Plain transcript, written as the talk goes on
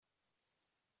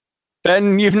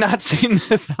Ben, you've not seen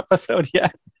this episode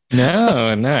yet.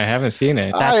 No, I haven't seen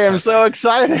it. I am so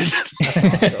excited.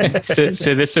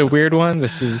 So this is a weird one.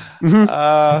 This is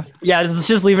yeah, let's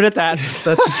just leave it at that.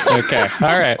 That's okay.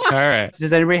 All right.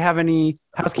 Does anybody have any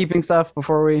housekeeping stuff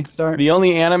before we start? The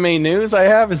only anime news I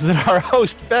have is that our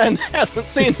host Ben hasn't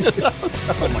seen this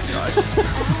episode. Oh my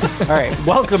god. All right,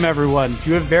 welcome everyone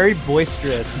to a very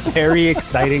boisterous, very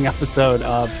exciting episode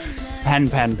of Pen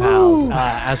Pals.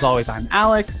 As always, I'm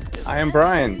Alex. I am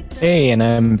Brian. Hey, and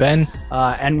I'm Ben.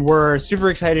 And we're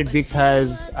super excited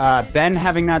because Ben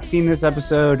having not seen this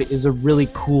episode is a really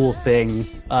cool thing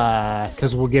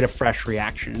because we'll get a fresh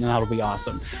reaction and that'll be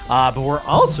awesome. But we're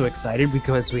also excited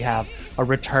because we have a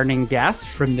returning guest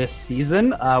from this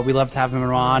season. We loved having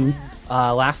him on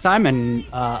last time and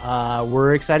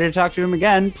we're excited to talk to him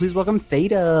again. Please welcome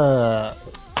Theta.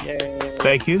 Yay.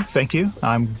 Thank you.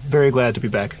 I'm very glad to be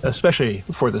back, especially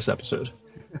for this episode.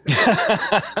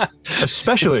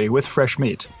 Especially with fresh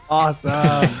meat.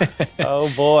 Awesome.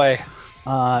 Oh boy.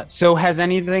 So has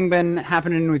anything been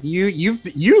happening with you?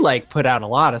 You like put out a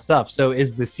lot of stuff. So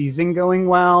is the season going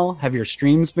well? Have your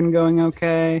streams been going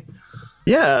okay?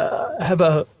 Yeah, I have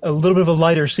a little bit of a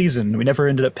lighter season. We never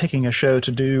ended up picking a show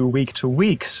to do week to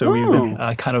week, so we've been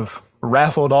kind of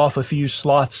raffled off a few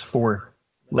slots for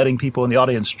letting people in the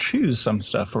audience choose some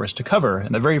stuff for us to cover.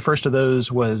 And the very first of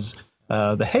those was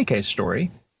the Heike story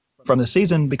from the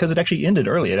season, because it actually ended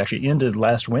early. It actually ended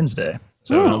last Wednesday.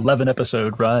 So an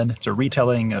 11-episode run. It's a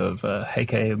retelling of Heike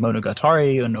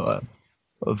Monogatari, and a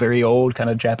very old kind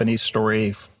of Japanese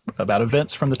story about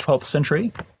events from the 12th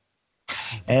century.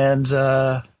 And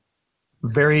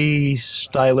very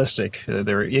stylistic.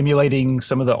 They're emulating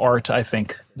some of the art, I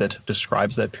think, that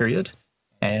describes that period.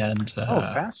 And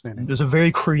fascinating. There's a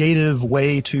very creative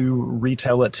way to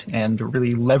retell it and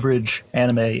really leverage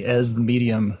anime as the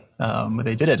medium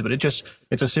they did it. But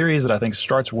it's a series that I think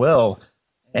starts well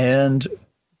and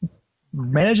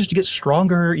manages to get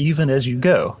stronger even as you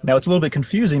go. Now, it's a little bit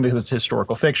confusing because it's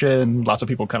historical fiction. Lots of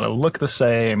people kind of look the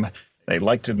same. They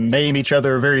like to name each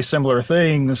other very similar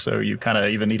things, so you kind of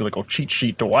even need a little cheat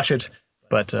sheet to watch it.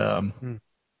 But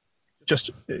just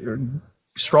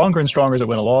stronger and stronger as it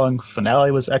went along.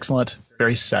 Finale was excellent,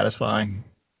 very satisfying.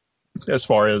 As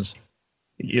far as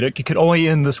it could only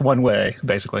end this one way,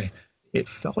 basically. It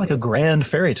felt like a grand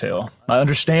fairy tale. I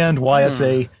understand why it's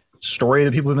a story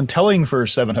that people have been telling for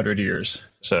 700 years.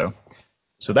 So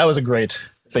that was a great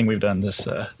thing we've done this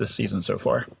season so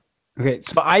far. Okay,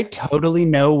 so I totally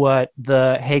know what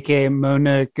the Heike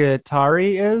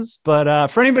Monogatari is, but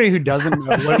for anybody who doesn't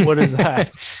know, what is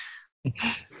that?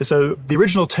 So the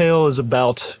original tale is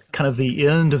about kind of the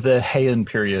end of the Heian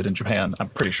period in Japan, I'm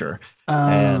pretty sure,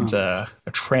 and a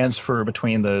transfer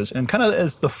between those. And kind of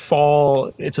as the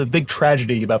fall, it's a big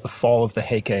tragedy about the fall of the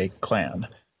Heike clan,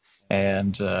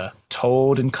 and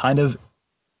told in kind of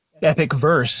epic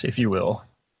verse, if you will.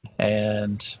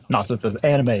 And not that the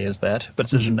anime is that,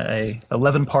 but it's an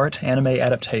 11-part anime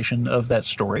adaptation of that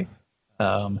story,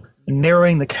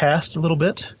 narrowing the cast a little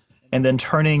bit, and then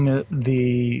turning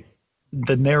the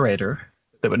narrator,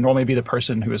 that would normally be the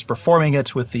person who is performing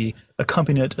it with the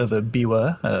accompaniment of a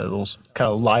biwa, a little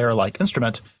kind of lyre-like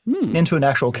instrument, into an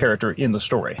actual character in the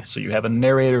story. So you have a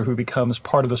narrator who becomes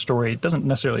part of the story. It doesn't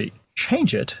necessarily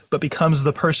change it, but becomes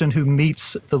the person who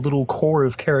meets the little core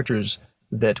of characters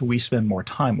that we spend more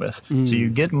time with. So you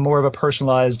get more of a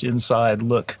personalized inside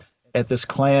look at this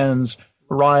clan's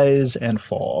rise and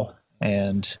fall.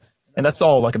 And that's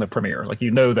all like in the premiere. Like,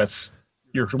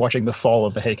 you're watching the fall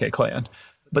of the Heike clan.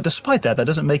 But despite that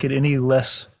doesn't make it any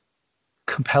less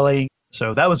compelling.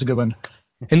 So that was a good one.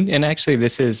 And actually,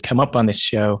 this has come up on this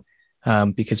show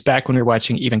because back when we were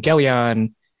watching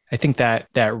Evangelion, I think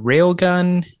that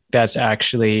railgun, that's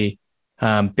actually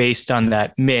based on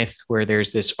that myth where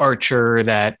there's this archer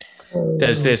that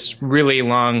does this really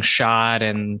long shot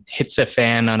and hits a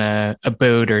fan on a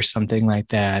boat or something like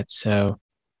that. So,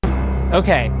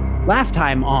 okay, last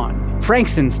time on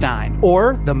Frankenstein,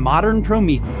 or the Modern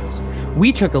Prometheus,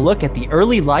 we took a look at the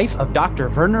early life of Dr.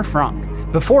 Werner Frank,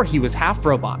 before he was half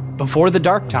robot, before the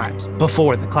Dark Times,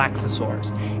 before the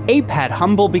Klaxosaurs. Ape had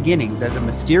humble beginnings as a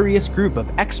mysterious group of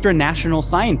extra-national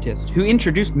scientists who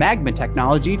introduced magma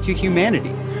technology to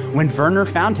humanity. When Werner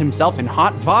found himself in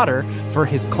hot water for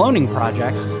his cloning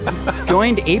project,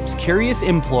 joined Ape's curious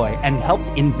employ and helped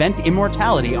invent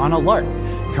immortality on a lark.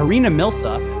 Karina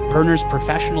Milsa, Werner's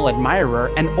professional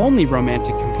admirer and only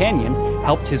romantic companion,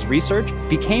 helped his research,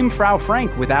 became Frau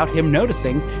Frank without him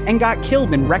noticing, and got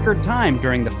killed in record time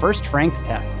during the first Frank's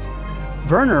tests.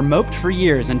 Werner moped for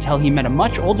years until he met a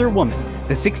much older woman.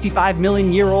 The 65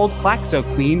 million year old Klaxo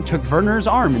Queen took Werner's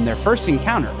arm in their first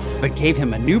encounter, but gave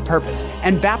him a new purpose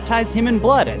and baptized him in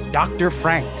blood as Dr.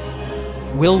 Franks.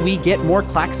 Will we get more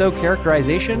Klaxo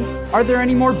characterization? Are there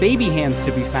any more baby hands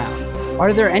to be found?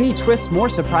 Are there any twists more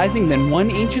surprising than one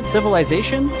ancient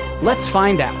civilization? Let's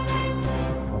find out.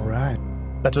 All right.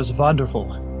 That was wonderful.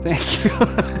 Thank you.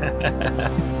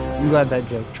 I'm glad that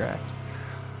joke tracked.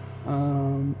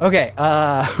 Okay,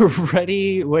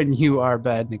 ready when you are,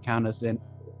 Ben, to count us in.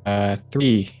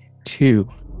 3, 2,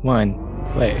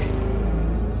 1, play.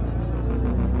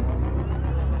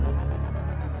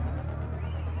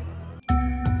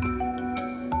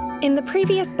 In the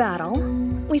previous battle,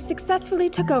 we successfully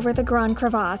took over the Grand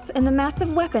Crevasse and the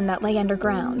massive weapon that lay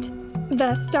underground.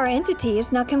 The star entity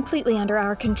is now completely under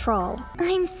our control.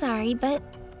 I'm sorry, but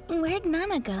where'd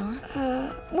Nana go?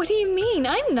 What do you mean?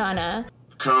 I'm Nana.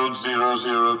 Code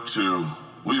 002.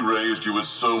 We raised you with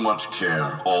so much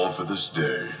care, all for this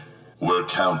day. We're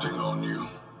counting on you.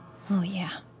 Oh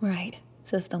yeah, right.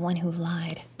 Says the one who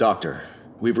lied. Doctor,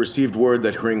 we've received word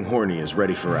that Hringhorny is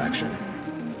ready for action.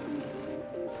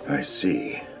 I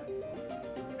see.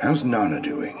 How's Nana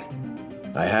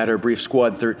doing? I had her brief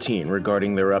Squad 13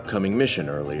 regarding their upcoming mission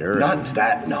earlier. Not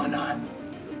that Nana.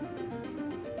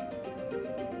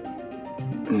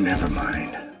 Never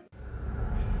mind.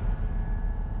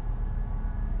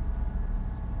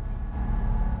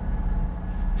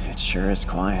 It sure is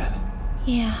quiet.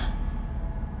 Yeah.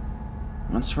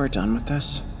 Once we're done with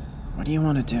this, what do you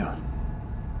want to do?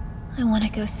 I want to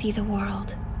go see the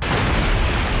world.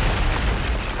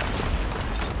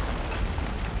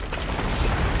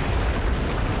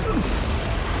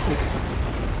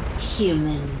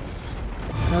 Humans.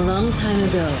 A long time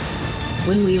ago,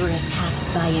 when we were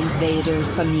attacked by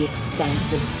invaders from the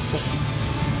expanse of space,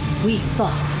 we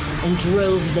fought and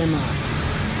drove them off.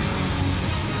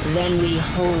 Then we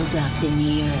holed up in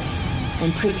the earth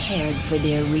and prepared for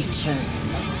their return.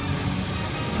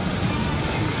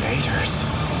 Invaders?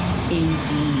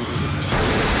 Indeed.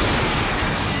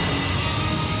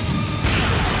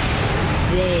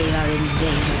 They are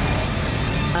invaders.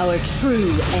 Our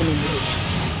true enemy.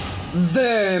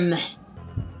 Verm.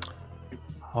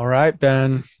 All right,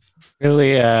 Ben.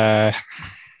 Really,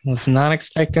 was not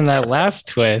expecting that last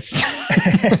twist.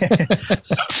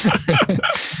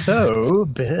 So,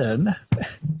 Ben, I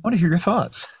want to hear your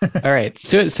thoughts. All right.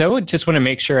 So I just want to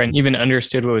make sure I even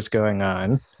understood what was going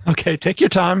on. Okay, take your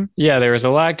time. Yeah, there was a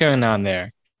lot going on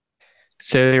there.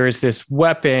 So there was this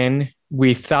weapon.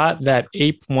 We thought that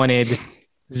Ape wanted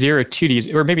 02 to use,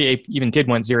 or maybe Ape even did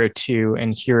want 02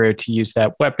 and Hero to use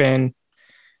that weapon.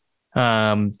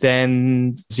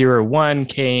 Then 01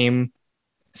 came,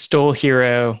 stole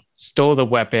Hero, stole the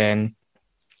weapon.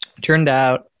 Turned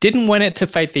out, didn't want it to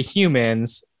fight the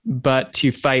humans, but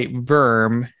to fight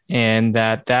Verm, and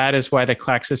that is why the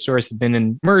Klaxosaurus have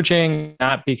been emerging,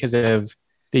 not because of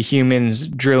the humans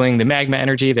drilling the magma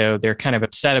energy, though they're kind of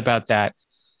upset about that.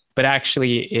 But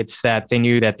actually, it's that they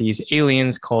knew that these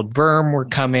aliens called Verm were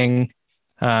coming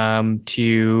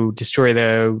to destroy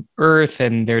the Earth,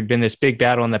 and there'd been this big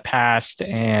battle in the past,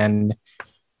 and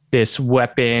this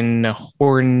weapon,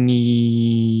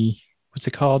 Horny, what's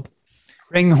it called?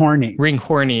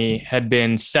 Ringhorny had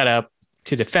been set up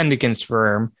to defend against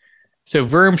Verm. So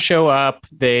Verm show up,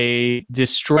 they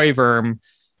destroy Verm,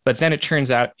 but then it turns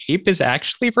out Ape is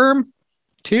actually Verm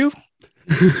too.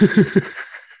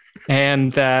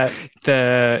 And that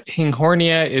the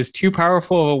Hinghornia is too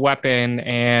powerful of a weapon,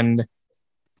 and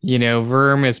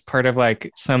Verm is part of like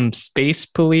some space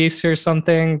police or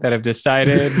something that have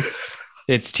decided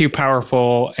it's too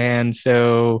powerful, and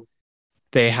so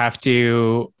they have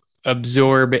to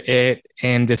absorb it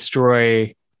and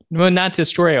destroy, well, not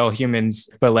destroy all humans,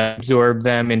 but like absorb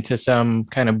them into some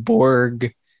kind of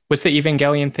Borg. What's the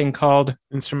Evangelion thing called?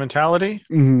 Instrumentality?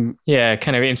 Mm-hmm. Yeah,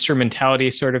 kind of instrumentality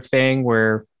sort of thing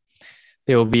where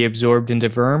they will be absorbed into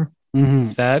Verm. Mm-hmm.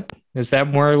 Is that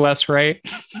more or less right?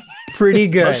 Pretty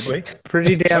good. Mostly.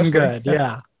 Pretty damn Mostly, good.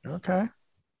 Yeah. Okay.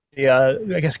 Yeah,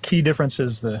 I guess key difference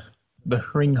is the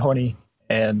Ringhorny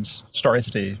and Star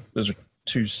Entity. Those are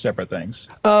two separate things.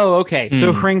 Oh, okay.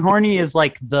 So Hringhorny is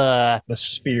like the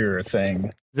spear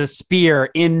thing. The spear.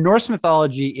 In Norse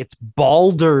mythology, it's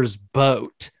Baldur's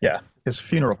boat. Yeah, his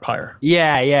funeral pyre.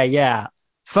 Yeah.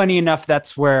 Funny enough,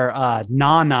 that's where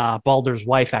Nana, Baldur's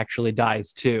wife, actually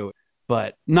dies too.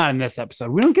 But not in this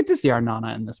episode. We don't get to see our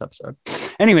Nana in this episode.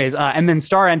 Anyways, and then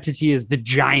Star Entity is the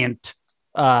giant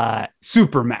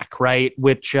super mech, right?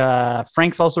 Which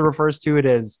Franks also refers to it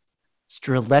as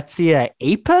Strelitzia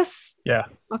Apus. Yeah.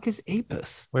 fuck is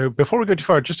Apis? Wait, before we go too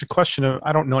far, just a question of,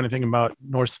 I don't know anything about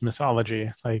Norse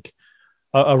mythology. Like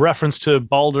a reference to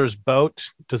Baldur's boat,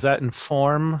 does that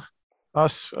inform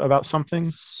us about something?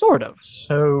 Sort of.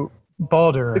 So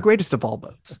Baldur, The greatest of all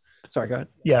boats. Sorry, go ahead.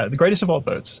 yeah, the greatest of all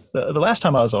boats. The last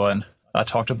time I was on, I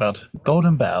talked about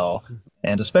Golden Bough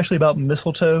and especially about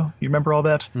mistletoe. You remember all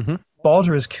that? Mm-hmm.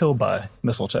 Baldur is killed by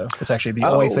mistletoe. It's actually the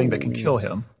only thing that can kill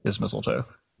him is mistletoe.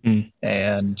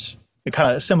 And it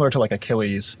kind of similar to like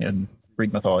Achilles in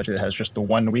Greek mythology that has just the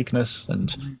one weakness,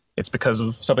 and it's because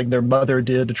of something their mother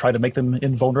did to try to make them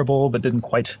invulnerable, but didn't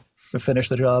quite finish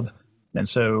the job. And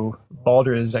so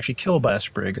Baldur is actually killed by a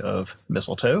sprig of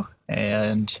mistletoe,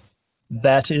 and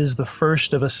that is the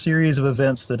first of a series of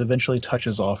events that eventually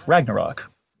touches off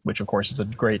Ragnarok, which of course is a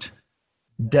great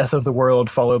death of the world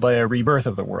followed by a rebirth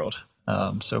of the world.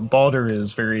 So Baldur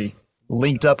is very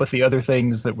linked up with the other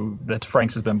things that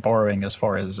Franks has been borrowing as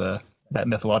far as that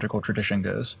mythological tradition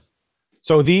goes.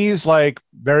 So these like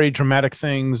very dramatic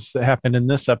things that happened in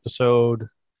this episode,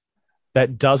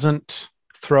 that doesn't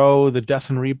throw the death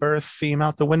and rebirth theme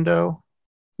out the window?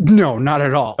 No, not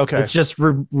at all. Okay. It's just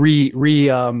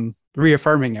reaffirming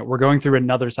it. We're going through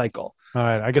another cycle. All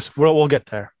right, I guess we'll get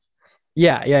there.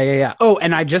 Yeah. Oh,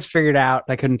 and I just figured out,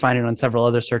 I couldn't find it on several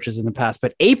other searches in the past,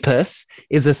 but Apis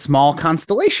is a small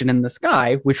constellation in the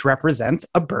sky, which represents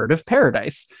a bird of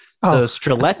paradise. So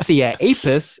Strelitzia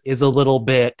Apis is a little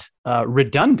bit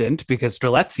redundant because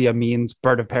Strelitzia means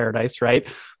bird of paradise, right?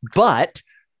 But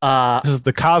this is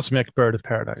the cosmic bird of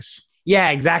paradise.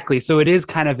 Yeah, exactly. So it is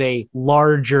kind of a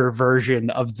larger version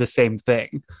of the same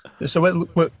thing. So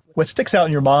what sticks out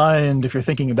in your mind, if you're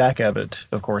thinking back at it,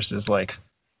 of course, is like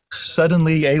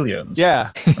suddenly aliens.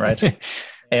 Yeah. Right.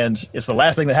 And it's the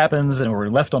last thing that happens, and we're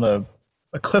left on a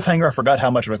cliffhanger. I forgot how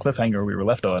much of a cliffhanger we were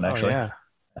left on, actually. Oh,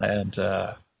 yeah. And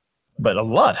but a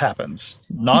lot happens.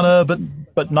 Nana,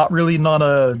 but not really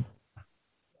Nana.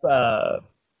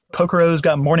 Kokoro's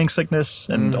got morning sickness,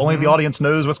 and only the audience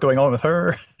knows what's going on with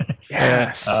her.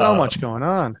 Yeah, so much going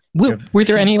on. Were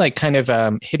there any like kind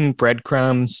of hidden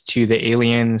breadcrumbs to the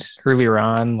aliens earlier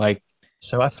on? Like,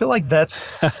 so I feel like that's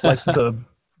like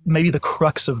maybe the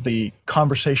crux of the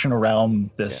conversation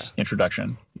around this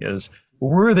introduction is,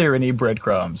 were there any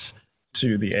breadcrumbs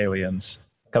to the aliens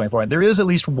coming forward? There is at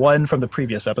least one from the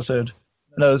previous episode.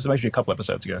 No, it was actually a couple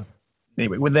episodes ago.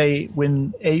 Anyway,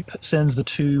 when Ape sends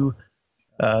the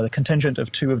contingent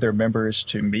of two of their members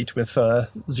to meet with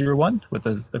 01, with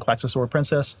the Klaxosaur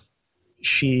princess,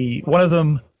 one of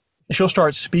them, she'll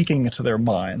start speaking to their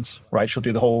minds, right? She'll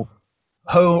do the whole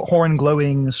horn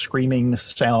glowing, screaming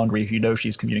sound where you know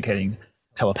she's communicating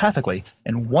telepathically.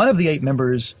 And one of the 8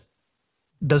 members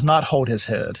does not hold his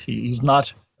head. He's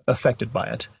not affected by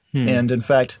it. And in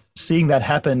fact, seeing that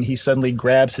happen, he suddenly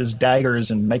grabs his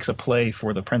daggers and makes a play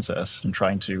for the princess and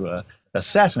trying to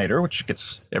assassinate her, which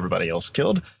gets everybody else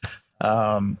killed.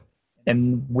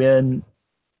 And when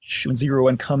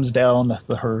 01 comes down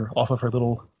off of her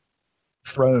little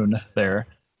throne there,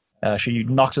 she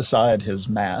knocks aside his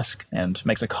mask and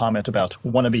makes a comment about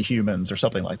wannabe humans or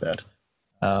something like that.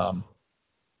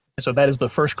 So that is the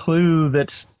first clue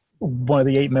that one of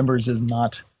the 8 members is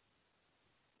not,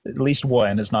 at least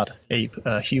one is not a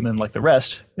human like the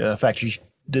rest. In fact, she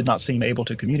did not seem able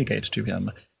to communicate to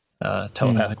him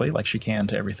telepathically like she can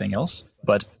to everything else.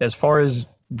 But as far as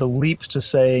the leap to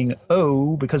saying,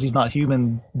 because he's not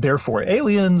human, therefore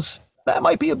aliens, that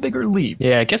might be a bigger leap.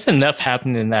 Yeah, I guess enough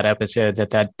happened in that episode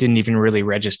that didn't even really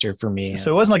register for me.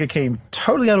 So it wasn't like it came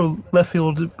totally out of left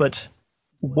field, but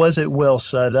was it well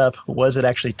set up? Was it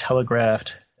actually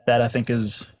telegraphed? That I think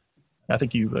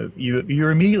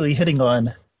you're immediately hitting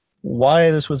on why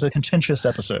this was a contentious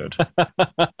episode,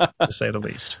 to say the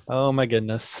least. Oh my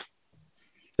goodness.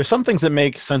 There's some things that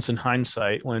make sense in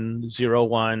hindsight when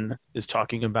 01 is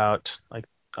talking about like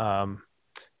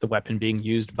the weapon being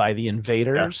used by the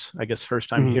invaders. Yeah. I guess first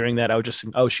time hearing that, I would just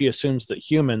she assumes that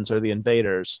humans are the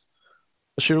invaders.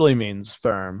 But she really means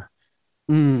Firm.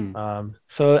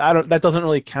 So that doesn't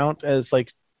really count as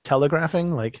like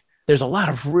telegraphing. Like there's a lot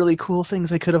of really cool things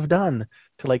they could have done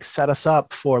to like set us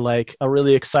up for like a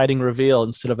really exciting reveal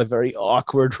instead of a very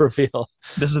awkward reveal.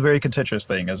 This is a very contentious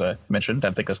thing, as I mentioned.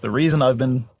 I think that's the reason I've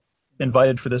been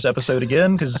invited for this episode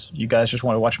again, because you guys just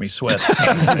want to watch me sweat.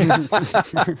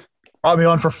 Brought me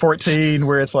on for 14,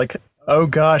 where it's like, oh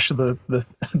gosh, the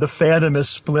fandom is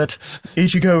split.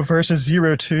 Ichigo versus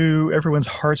 02. Everyone's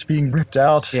hearts being ripped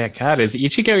out. Yeah, God, is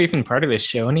Ichigo even part of this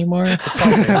show anymore?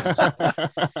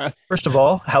 First of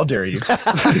all, how dare you?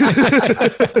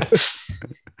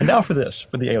 And now for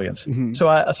the aliens. So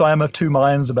I am of two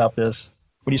minds about this.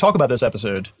 When you talk about this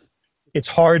episode, it's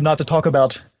hard not to talk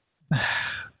about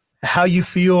how you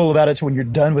feel about it when you're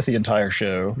done with the entire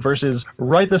show versus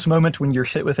right this moment when you're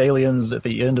hit with aliens at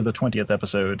the end of the 20th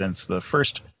episode, and it's the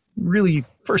first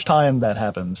time that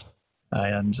happens,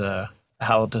 and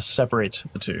how to separate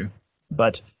the two.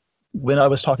 But when I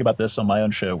was talking about this on my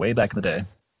own show way back in the day,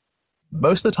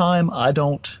 most of the time I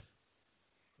don't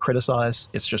criticize.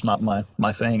 It's just not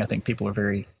my thing. I think people are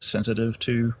very sensitive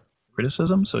to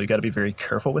criticism, so you got to be very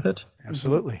careful with it.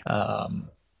 Absolutely.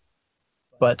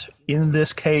 But in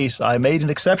this case, I made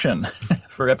an exception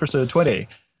for episode 20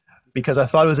 because I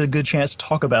thought it was a good chance to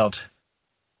talk about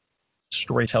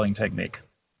storytelling technique.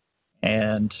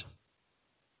 And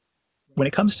when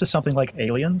it comes to something like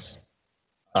Aliens,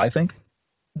 I think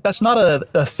that's not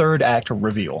a third act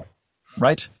reveal,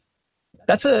 right?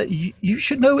 That's you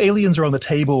should know aliens are on the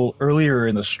table earlier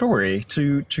in the story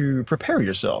to prepare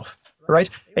yourself, right?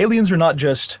 Aliens are not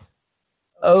just,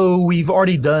 oh, we've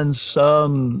already done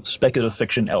some speculative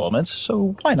fiction elements,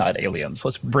 so why not aliens?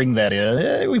 Let's bring that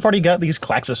in. We've already got these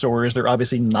klaxosaurs. They're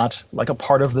obviously not like a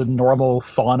part of the normal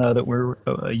fauna that we're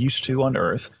used to on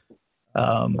Earth.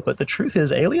 But the truth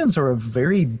is, aliens are a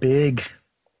very big...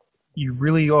 You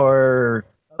really are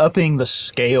upping the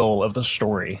scale of the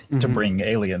story to bring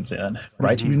aliens in,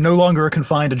 right? You no longer are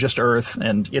confined to just Earth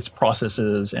and its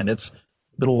processes and its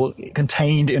little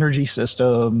contained energy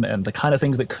system and the kind of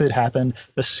things that could happen,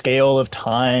 the scale of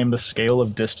time, the scale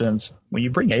of distance. When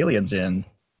you bring aliens in,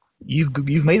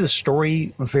 you've made the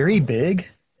story very big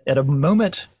at a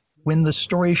moment when the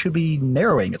story should be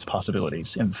narrowing its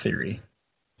possibilities in theory.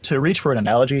 To reach for an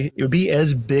analogy, it would be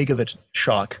as big of a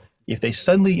shock if they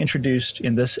suddenly introduced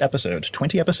in this episode,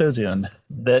 20 episodes in,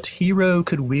 that Hero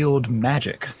could wield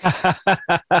magic.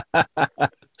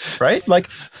 Right? Like,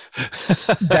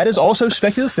 that is also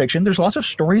speculative fiction. There's lots of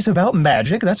stories about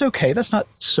magic. That's okay. That's not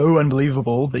so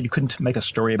unbelievable that you couldn't make a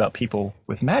story about people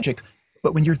with magic.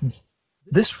 But when you're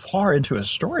this far into a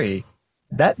story,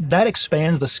 that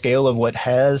expands the scale of what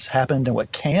has happened and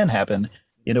what can happen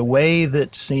in a way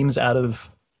that seems out of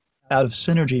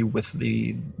synergy with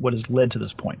what has led to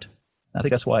this point. I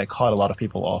think that's why it caught a lot of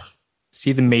people off.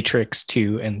 See The Matrix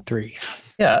 2 and 3.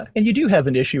 Yeah, and you do have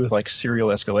an issue with like serial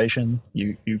escalation.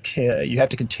 You have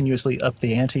to continuously up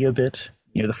the ante a bit.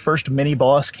 You know, the first mini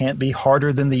boss can't be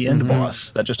harder than the end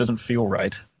boss. That just doesn't feel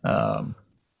right. And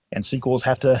sequels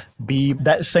have to be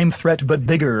that same threat but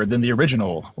bigger than the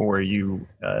original, or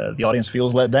the audience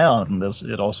feels let down.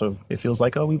 It feels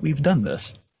like, oh, we've done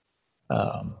this.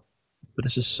 But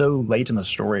this is so late in the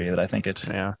story that I think it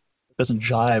doesn't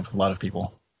jive with a lot of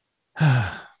people.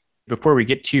 Before we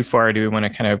get too far, do we want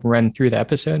to kind of run through the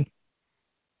episode?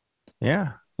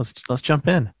 Yeah, let's jump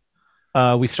in.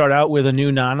 We start out with a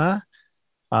new Nana,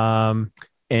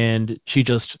 and she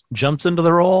just jumps into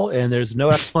the role, and there's no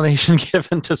explanation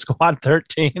given to Squad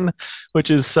 13,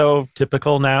 which is so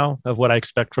typical now of what I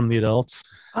expect from the adults.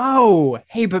 Oh,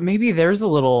 hey, but maybe there's a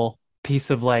little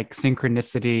piece of like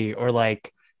synchronicity or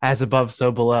like as above,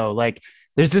 so below. Like,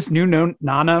 there's this new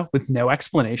Nana with no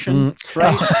explanation,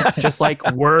 right? Just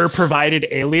like, we're provided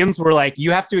aliens. We're like,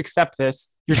 you have to accept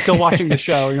this. You're still watching the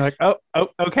show. And you're like, oh,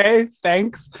 okay,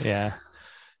 thanks. Yeah.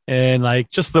 And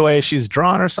like, just the way she's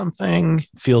drawn or something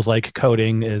feels like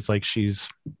coding is like she's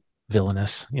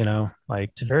villainous, you know? Like,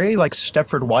 it's a very like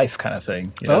Stepford wife kind of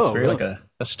thing. You know, it's very like a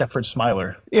Stepford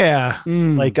Smiler. Yeah.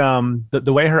 Like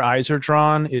the way her eyes are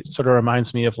drawn, it sort of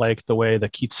reminds me of like the way the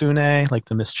kitsune, like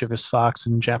the mischievous fox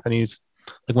in Japanese,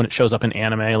 like when it shows up in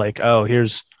anime, like, oh,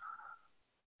 here's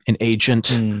an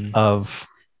agent of,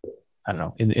 I don't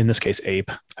know, in this case,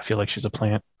 ape. I feel like she's a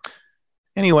plant.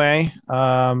 Anyway, good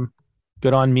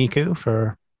on Miku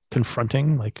for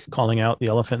confronting, like calling out the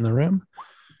elephant in the room.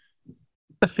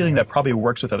 A feeling that probably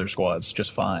works with other squads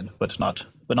just fine, but not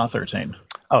 13.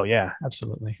 Oh yeah,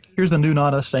 absolutely. Here's the new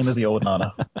Nana, same as the old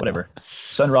Nana. Whatever.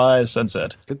 Sunrise,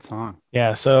 sunset. Good song.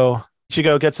 Yeah, so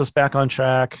Ichigo gets us back on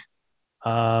track.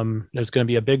 There's going to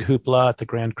be a big hoopla at the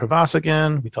Grand Crevasse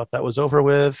again. We thought that was over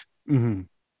with. And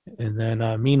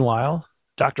then meanwhile,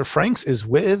 Dr. Franks is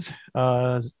with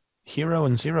Hero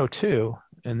and 02,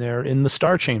 and they're in the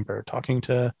Star Chamber talking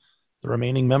to the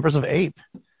remaining members of APE.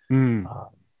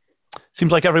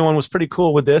 Seems like everyone was pretty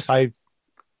cool with this. I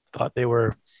thought they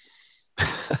were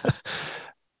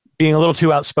being a little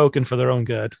too outspoken for their own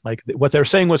good. Like, what they're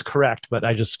saying was correct, but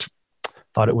I just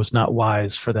thought it was not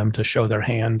wise for them to show their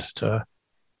hand to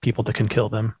people that can kill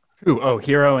them. Oh,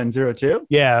 Hero and 02?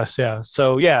 Yes, yeah.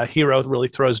 So yeah, Hero really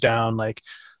throws down, like,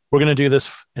 we're going to do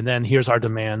this, and then here's our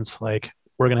demands. Like,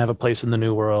 we're going to have a place in the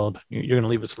new world. You're going to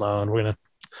leave us alone. We're going to,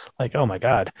 like, oh my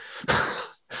God.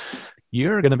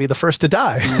 you're going to be the first to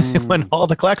die when all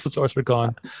the Klaxosaurs are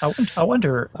gone. I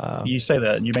wonder, you say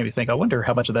that and you made me think, I wonder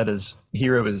how much of that is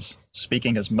Hero is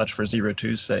speaking as much for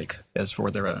 02's sake as for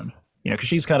their own. Because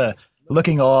she's kind of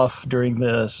looking off during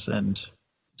this and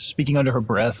speaking under her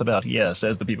breath about, yes,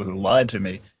 as the people who lied to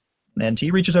me. And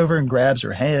he reaches over and grabs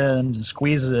her hand and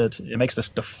squeezes it. It makes this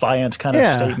defiant kind of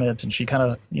statement. And she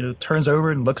kind of, turns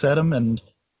over and looks at him. And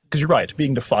because you're right,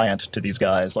 being defiant to these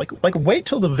guys, like wait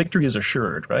till the victory is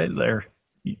assured, right? You're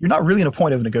not really in a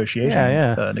point of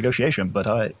negotiation,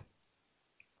 but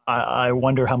I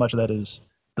wonder how much of that is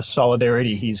the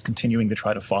solidarity he's continuing to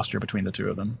try to foster between the two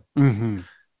of them. Mm-hmm.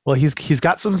 Well, he's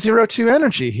got some 02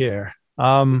 energy here.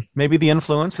 Maybe the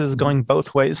influence is going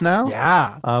both ways now.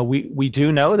 Yeah. We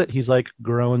do know that he's like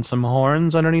growing some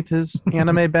horns underneath his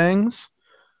anime bangs.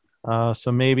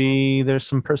 So maybe there's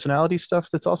some personality stuff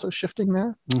that's also shifting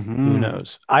there. Mm-hmm. Who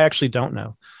knows? I actually don't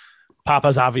know.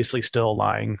 Papa's obviously still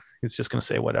lying. He's just going to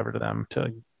say whatever to them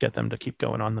to get them to keep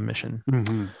going on the mission.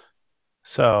 Mm-hmm.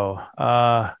 So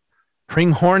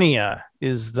Pringhornia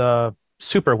is the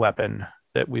super weapon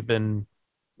that we've been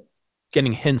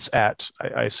getting hints at,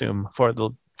 I assume, for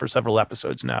several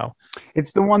episodes now.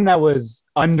 It's the one that was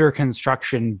under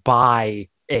construction by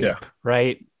Ape,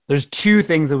 right? There's two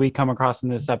things that we come across in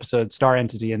this episode, Star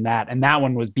Entity and that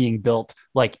one was being built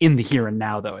like in the here and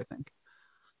now, though, I think.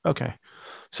 Okay.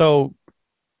 So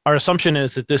our assumption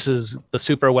is that this is the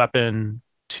super weapon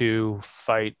to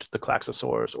fight the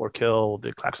Klaxosaurs or kill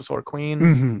the Klaxosaur Queen.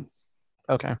 Mm-hmm.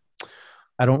 Okay.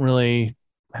 I don't really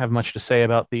have much to say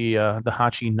about the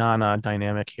Hachi Nana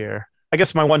dynamic here. I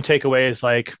guess my one takeaway is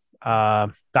like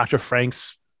Dr.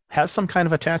 Franks has some kind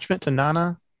of attachment to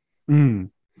Nana.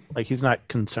 Like he's not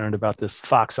concerned about this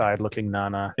fox-eyed looking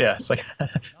Nana. Yeah, it's like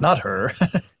not her.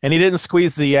 And he didn't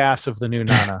squeeze the ass of the new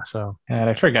Nana. So and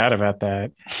I forgot about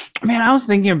that. Man, I was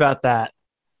thinking about that.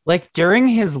 Like during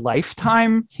his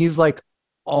lifetime, he's like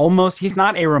he's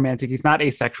not aromantic, he's not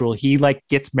asexual. He like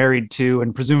gets married to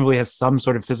and presumably has some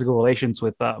sort of physical relations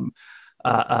with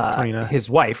his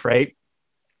wife, right?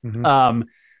 Mm-hmm.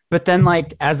 But then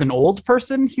like as an old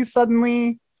person, he's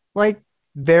suddenly like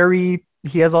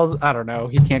he has all, I don't know,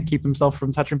 he can't keep himself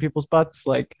from touching people's butts.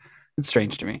 Like it's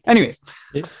strange to me. Anyways.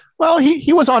 Well,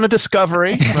 he was on a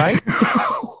discovery, right?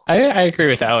 I agree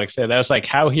with Alex there. That was like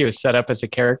how he was set up as a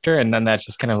character, and then that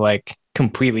just kind of like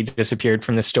completely disappeared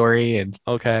from the story. And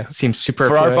seems super.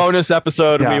 For our bonus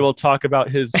episode, we will talk about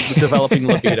his developing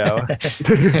libido.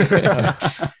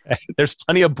 There's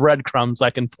plenty of breadcrumbs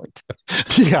I can point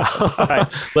to. Yeah. All right,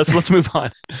 let's move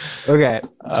on. Okay,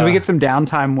 so we get some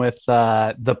downtime with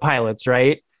the pilots,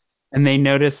 right? And they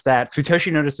notice that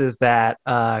Futoshi notices that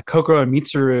Kokoro and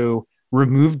Mitsuru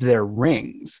removed their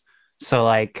rings. So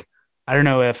like, I don't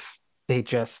know if they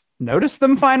just noticed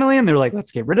them finally and they're like,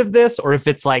 let's get rid of this, or if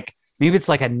it's like, maybe it's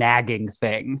like a nagging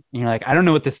thing. Like, I don't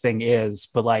know what this thing is,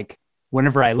 but like,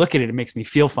 whenever I look at it, it makes me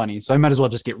feel funny. So I might as well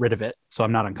just get rid of it so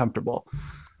I'm not uncomfortable.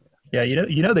 Yeah,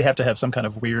 you know they have to have some kind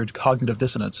of weird cognitive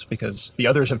dissonance because the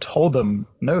others have told them,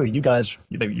 no, you guys,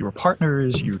 you were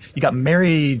partners, you got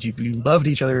married, you loved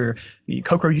each other.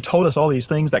 Kokoro, you told us all these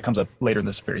things. That comes up later in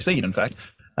this very scene, in fact.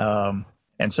 And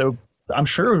so I'm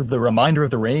sure the reminder of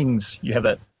the rings, you have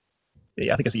that,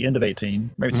 I think it's the end of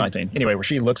 18, maybe it's 19. Anyway, where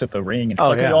she looks at the ring and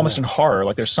almost in horror,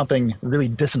 like there's something really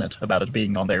dissonant about it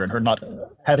being on there and her not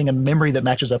having a memory that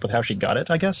matches up with how she got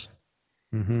it, I guess.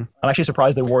 Mm-hmm. I'm actually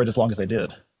surprised they wore it as long as they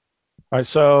did. All right,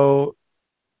 so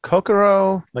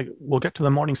Kokoro, like we'll get to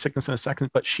the morning sickness in a second,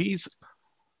 but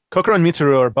Kokoro and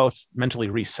Mitsuru are both mentally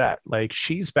reset. Like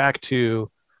she's back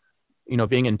to,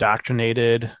 being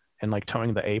indoctrinated and like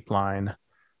towing the ape line.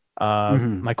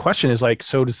 My question is like,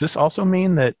 so does this also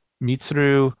mean that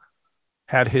Mitsuru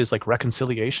had his like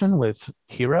reconciliation with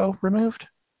Hiro removed?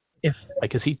 Is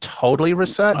he totally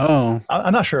reset? Oh,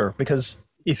 I'm not sure because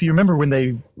if you remember when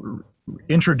they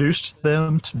introduced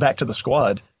them back to the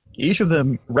squad, each of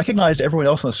them recognized everyone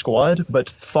else in the squad, but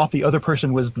thought the other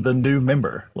person was the new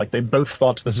member. Like they both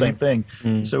thought the same thing.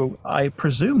 So I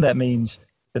presume that means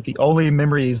that the only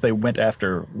memories they went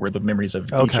after were the memories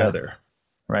of each other,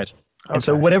 right? And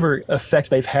so whatever effect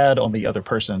they've had on the other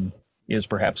person is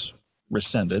perhaps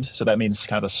rescinded. So that means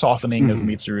kind of the softening of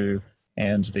Mitsuru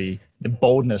and the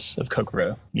boldness of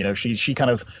Kokoro. She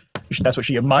kind of, that's what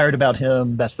she admired about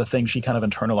him. That's the thing she kind of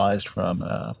internalized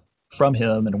from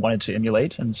him and wanted to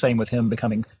emulate. And same with him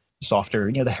becoming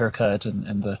softer, the haircut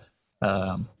and the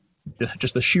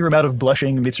just the sheer amount of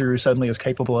blushing Mitsuru suddenly is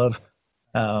capable of.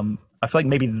 I feel like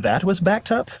maybe that was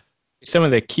backed up. Some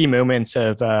of the key moments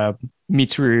of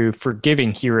Mitsuru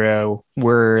forgiving Hiro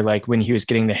were like when he was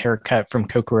getting the haircut from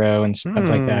Kokoro and stuff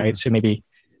like that. So maybe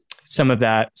some of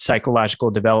that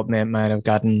psychological development might have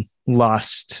gotten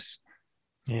lost.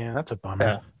 Yeah, that's a bummer.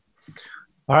 Yeah.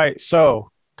 All right,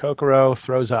 so Kokoro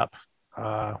throws up.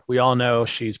 We all know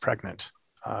she's pregnant.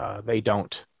 They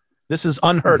don't. This is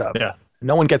unheard of. Yeah.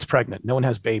 No one gets pregnant. No one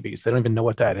has babies. They don't even know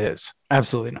what that is.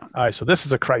 Absolutely not. All right, so this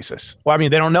is a crisis. Well, I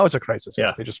mean, they don't know it's a crisis.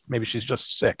 Yeah. Maybe she's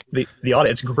just sick. The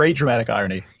audience, great dramatic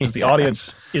irony, because the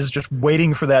audience is just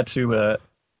waiting for that to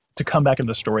come back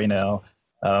into the story now.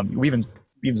 We even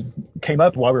came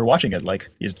up while we were watching it, like,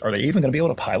 are they even going to be able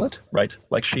to pilot? Right?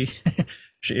 Like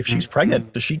if she's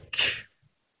pregnant,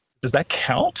 does that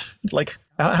count? Like,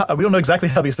 we don't know exactly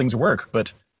how these things work,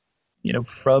 but in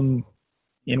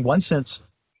one sense,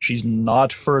 she's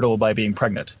not fertile by being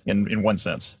pregnant. In one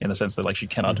sense, in the sense that like she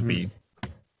cannot be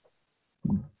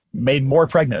made more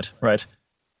pregnant, right?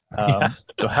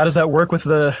 So how does that work with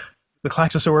the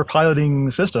Klaxosaur piloting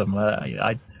system?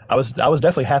 I was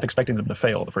definitely half expecting them to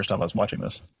fail the first time I was watching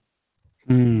this.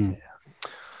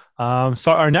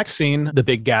 So our next scene, the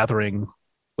big gathering,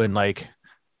 when like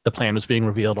the plan was being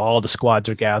revealed, all the squads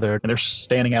are gathered, and they're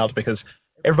standing out because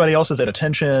everybody else is at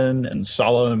attention and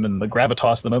solemn, and the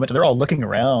gravitas of the moment, and they're all looking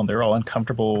around. They're all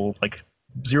uncomfortable. Like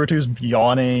 02's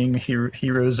yawning.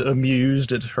 Hero's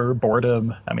amused at her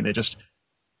boredom. I mean,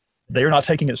 they're not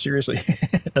taking it seriously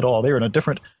at all. They're in a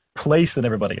different place than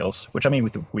everybody else, which I mean,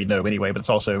 we know anyway, but it's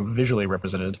also visually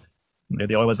represented. They're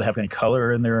the only ones that have any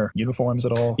color in their uniforms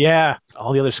at all. Yeah,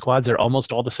 all the other squads are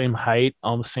almost all the same height,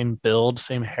 all the same build,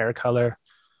 same hair color.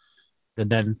 And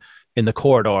then in the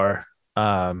corridor,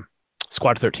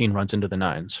 Squad 13 runs into the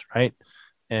 9s, right?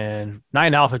 And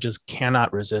 9 Alpha just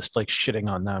cannot resist like shitting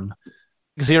on them.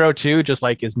 02 just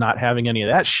like is not having any of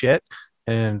that shit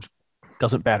and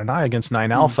doesn't bat an eye against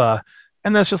 9 Alpha.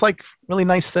 And that's just like really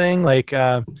nice thing. Like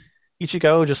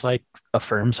Ichigo just like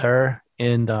affirms her,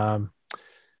 and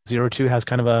 02 has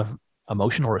kind of a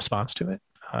emotional response to it.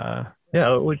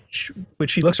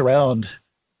 Which she looks around,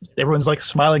 everyone's like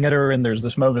smiling at her, and there's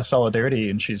this moment of solidarity,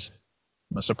 and she's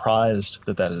surprised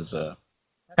that is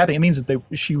happening. It means that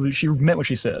she meant what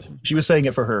she said. She was saying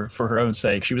it for her own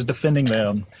sake. She was defending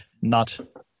them,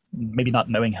 maybe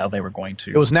not knowing how they were going to.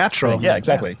 It was natural. Yeah,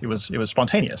 exactly. It was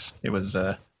spontaneous. It was,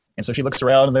 and so she looks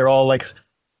around, and they're all like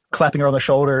clapping her on the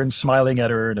shoulder and smiling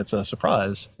at her, and it's a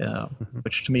surprise.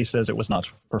 Which to me says it was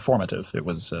not performative. It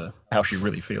was how she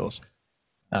really feels.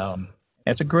 And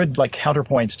it's a good like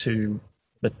counterpoint to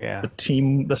the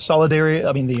team, the solidarity.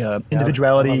 I mean, the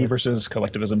individuality versus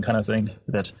collectivism kind of thing.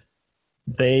 That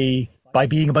they, by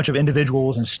being a bunch of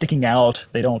individuals and sticking out,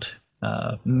 they don't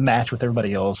match with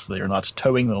everybody else. They're not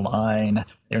towing the line.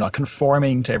 They're not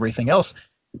conforming to everything else.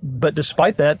 But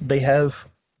despite that, they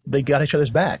got each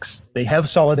other's backs. They have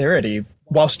solidarity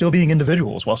while still being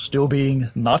individuals, while still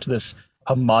being not this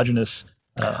homogenous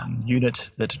unit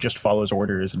that just follows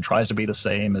orders and tries to be the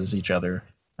same as each other.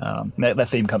 That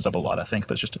theme comes up a lot, I think,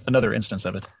 but it's just another instance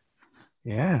of it.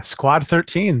 Yeah, Squad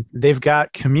 13, they've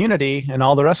got community, and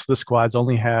all the rest of the squads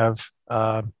only have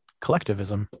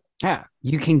collectivism. Yeah,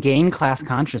 you can gain class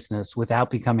consciousness without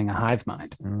becoming a hive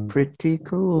mind. Pretty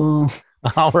cool.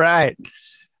 All right.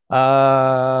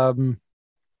 02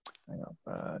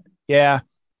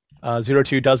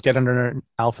 does get under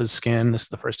Alpha's skin. This is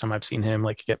the first time I've seen him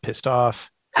like get pissed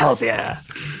off. Hells yeah.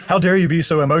 How dare you be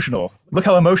so emotional? Look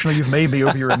how emotional you've made me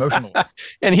over your emotional.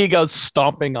 And he goes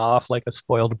stomping off like a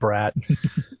spoiled brat.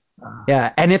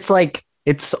 Yeah, and it's like,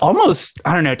 it's almost,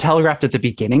 I don't know, telegraphed at the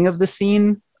beginning of the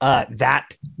scene that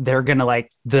they're going to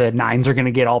like, the 9s are going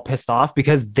to get all pissed off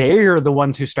because they're the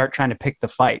ones who start trying to pick the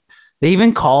fight. They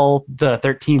even call the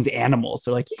 13s animals.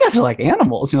 They're like, you guys are like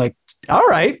animals. You're like, all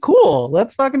right, cool.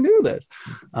 Let's fucking do this.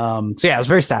 So yeah, it was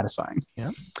very satisfying.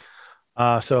 Yeah.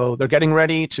 So they're getting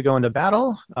ready to go into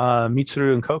battle.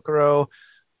 Mitsuru and Kokoro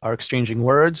are exchanging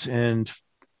words, and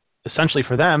essentially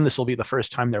for them, this will be the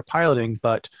first time they're piloting.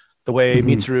 But the way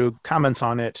Mitsuru comments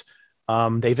on it,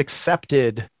 they've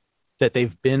accepted that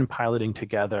they've been piloting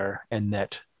together, and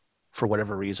that for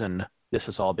whatever reason, this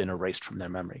has all been erased from their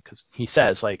memory. Because he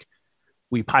says, like,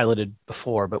 we piloted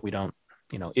before, but we don't,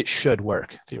 it should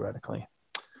work theoretically.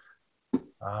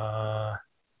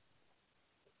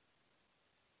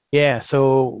 Yeah,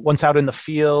 so once out in the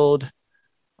field,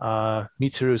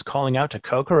 Mitsuru is calling out to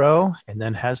Kokoro and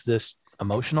then has this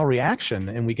emotional reaction.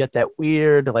 And we get that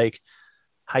weird, like,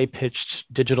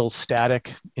 high-pitched digital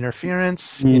static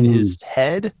interference in his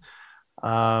head.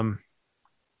 So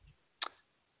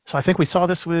I think we saw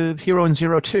this with Hero and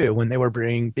 02 when they were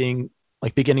beginning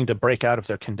to break out of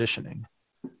their conditioning.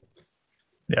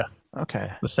 Yeah.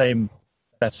 Okay.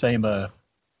 That same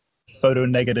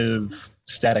photonegative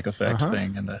static effect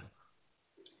thing, and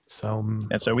so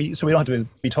we don't have to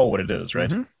be told what it is, right?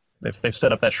 they've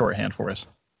set up that shorthand for us.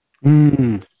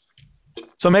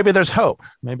 So maybe there's hope.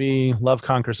 Maybe love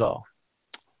conquers all.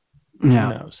 Yeah.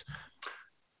 Who knows?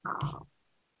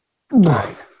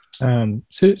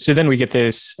 So then we get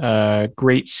this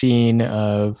great scene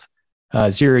of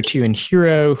Zero Two and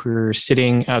Hero, who are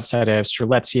sitting outside of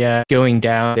Strelitzia, going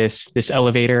down this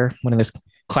elevator, one of those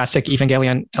classic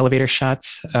Evangelion elevator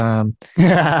shots.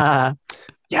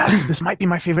 Yes, this might be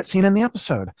my favorite scene in the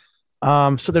episode.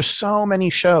 So there's so many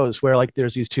shows where like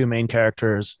there's these two main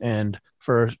characters, and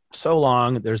for so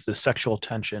long there's this sexual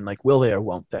tension, like will they or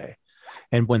won't they?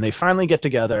 And when they finally get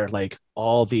together, like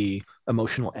all the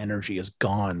emotional energy is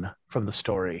gone from the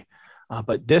story.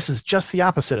 But this is just the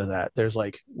opposite of that. There's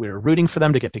like, we're rooting for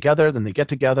them to get together, then they get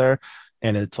together,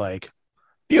 and it's like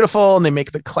beautiful, and they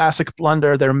make the classic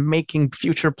blunder. They're making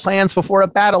future plans before a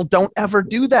battle. Don't ever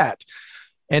do that.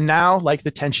 And now, like,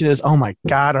 the tension is, oh my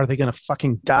God, are they going to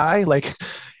fucking die? Like,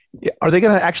 are they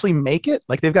going to actually make it?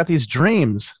 Like, they've got these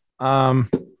dreams.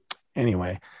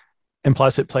 Anyway. And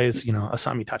plus it plays,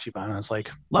 Asami Tachibana's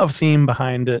like love theme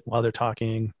behind it while they're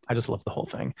talking. I just love the whole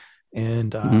thing.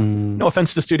 And no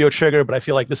offense to Studio Trigger, but I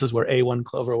feel like this is where A1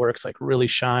 Cloverworks like really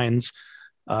shines.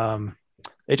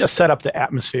 They just set up the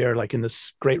atmosphere like in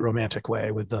this great romantic way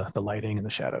with the lighting and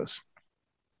the shadows.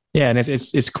 Yeah, and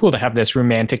it's cool to have this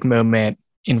romantic moment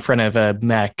in front of a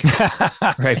mech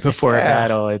right before a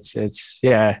battle. It's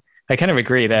I kind of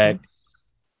agree that,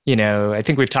 I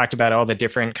think we've talked about all the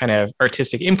different kind of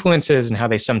artistic influences and how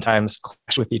they sometimes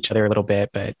clash with each other a little bit,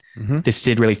 but this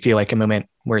did really feel like a moment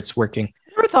where it's working.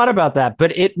 I never thought about that,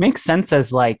 but it makes sense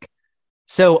as like,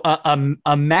 so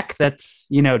a mech that's,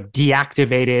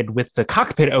 deactivated with the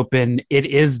cockpit open,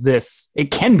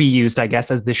 it can be used, I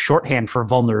guess, as this shorthand for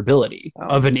vulnerability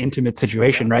of an intimate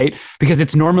situation, right? Because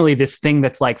it's normally this thing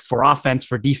that's like for offense,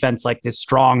 for defense, like this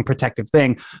strong protective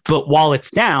thing. But while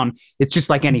it's down, it's just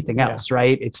like anything else,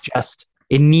 right? It's just,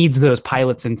 it needs those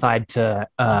pilots inside to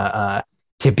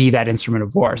be that instrument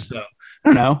of war. So I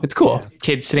don't know. It's cool. Yeah.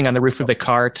 Kids sitting on the roof of the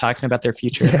car talking about their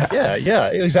future. Yeah,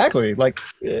 exactly. Like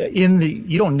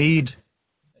you don't need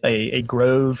a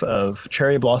grove of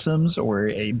cherry blossoms or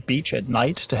a beach at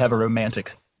night to have a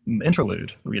romantic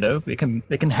interlude. It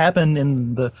can happen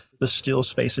in the still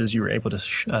spaces you were able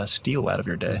to steal out of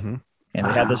your day. And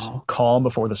they have this calm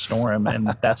before the storm,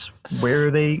 and that's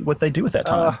what they do at that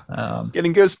time.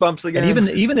 Getting goosebumps again. And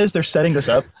even as they're setting this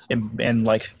up, and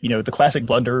like the classic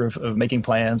blunder of making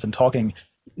plans and talking,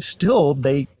 still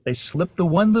they slip the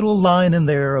one little line in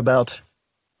there about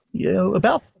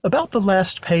the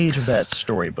last page of that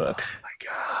storybook. Oh my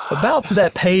God. About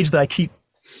that page that I keep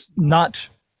not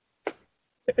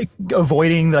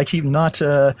avoiding, that I keep not.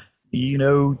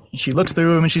 She looks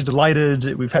through them and she's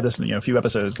delighted. We've had this, a few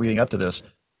episodes leading up to this.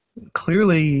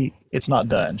 Clearly, it's not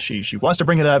done. She wants to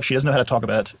bring it up. She doesn't know how to talk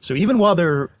about it. So even while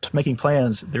they're making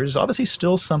plans, there's obviously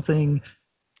still something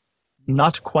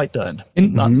not quite done.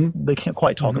 They can't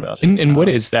quite talk about it. And what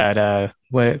is that?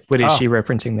 What is she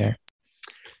referencing there?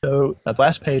 So that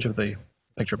last page of the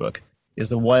picture book is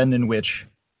the one in which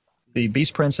the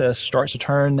Beast Princess starts to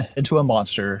turn into a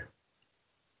monster.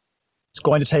 It's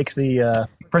going to take the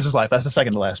prince's life. That's the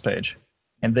second to last page.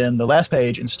 And then the last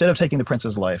page, instead of taking the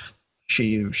prince's life,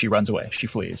 she runs away. She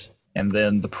flees. And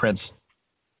then the prince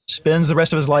spends the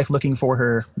rest of his life looking for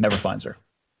her, never finds her.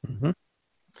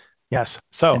 Yes.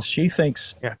 So and she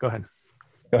thinks... Yeah, go ahead.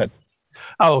 Go ahead.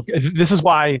 Oh, this is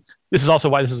also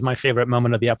why this is my favorite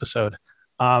moment of the episode.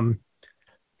 God.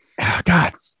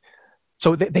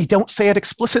 So they don't say it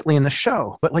explicitly in the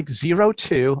show, but like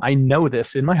 02, I know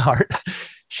this in my heart.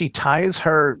 She ties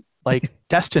her like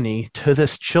destiny to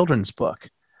this children's book,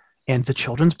 and the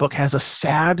children's book has a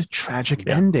sad, tragic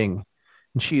ending,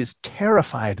 and she is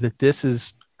terrified that this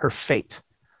is her fate,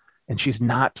 and she's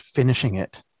not finishing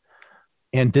it.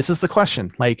 And this is the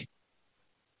question: like,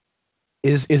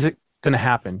 is it going to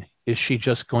happen? Is she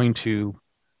just going to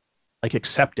like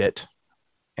accept it,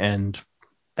 and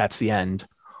that's the end,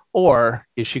 or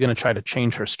is she going to try to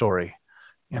change her story?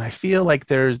 And I feel like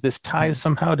this ties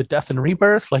somehow to death and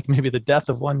rebirth, like maybe the death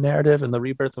of one narrative and the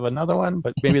rebirth of another one,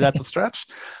 but maybe that's a stretch.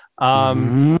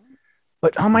 But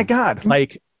oh my God,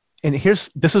 like, and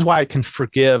this is why I can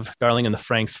forgive Darling and the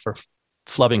Franxx for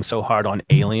flubbing so hard on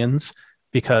aliens,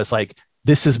 because like,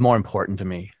 this is more important to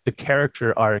me. The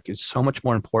character arc is so much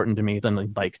more important to me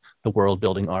than like the world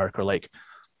building arc, or like,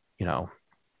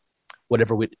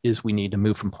 whatever it is we need to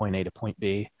move from point A to point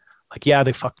B. Like, yeah,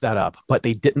 they fucked that up, but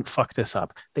they didn't fuck this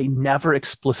up. They never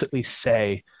explicitly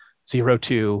say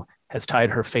 02 has tied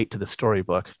her fate to the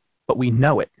storybook, but we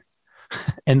know it.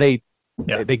 And they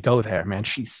go there, man.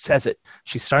 She says it.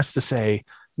 She starts to say,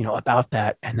 about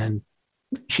that. And then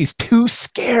she's too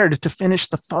scared to finish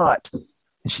the thought,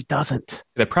 and she doesn't.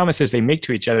 The promises they make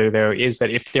to each other, though, is that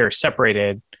if they're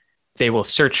separated, they will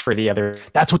search for the other.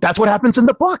 That's what happens in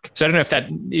the book. So I don't know if that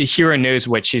Hiro knows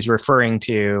what she's referring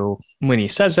to when he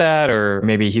says that, or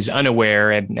maybe he's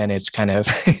unaware and it's kind of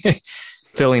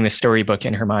filling the storybook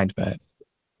in her mind. But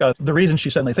the reason she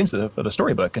suddenly thinks of the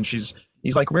storybook, and he's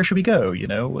like, where should we go?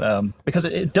 Because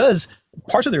it does,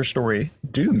 parts of their story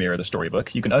do mirror the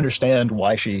storybook. You can understand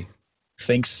why she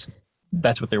thinks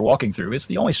that's what they're walking through. It's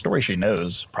the only story she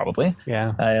knows, probably.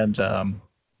 Yeah. And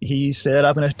he said,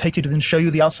 I'm going to take you to and show you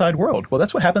the outside world. Well,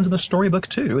 that's what happens in the storybook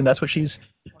too. And that's what she's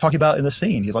talking about in the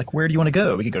scene. He's like, where do you want to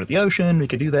go? We could go to the ocean. We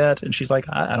could do that. And she's like,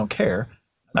 I don't care.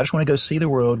 I just want to go see the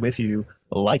world with you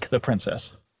like the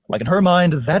princess. Like in her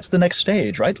mind, that's the next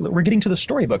stage, right? We're getting to the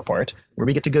storybook part where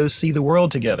we get to go see the world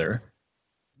together,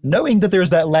 knowing that there's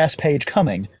that last page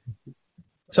coming.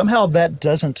 Somehow that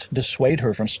doesn't dissuade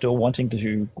her from still wanting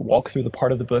to walk through the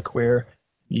part of the book where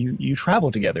you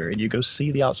travel together and you go see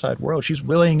the outside world. She's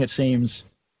willing, it seems,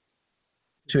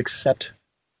 to accept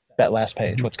that last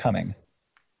page, what's coming,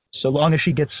 so long as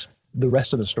she gets the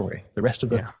rest of the story, the rest of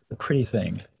the pretty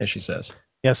thing, as she says.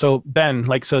 Yeah. So Ben,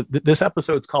 this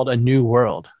episode's called A New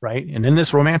World, right? And in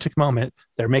this romantic moment,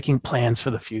 they're making plans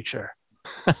for the future.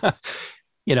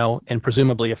 And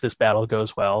presumably if this battle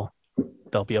goes well,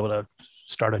 they'll be able to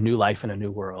start a new life in a new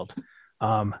world.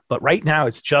 But right now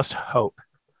it's just hope.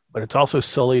 But it's also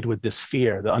sullied with this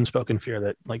fear, the unspoken fear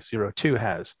that 02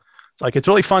 has. It's it's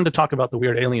really fun to talk about the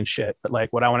weird alien shit, but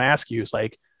what I want to ask you is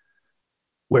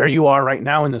where you are right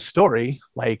now in the story,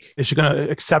 is she going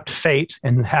to accept fate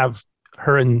and have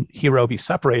her and Hiro be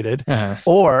separated,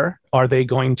 or are they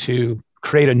going to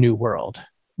create a new world?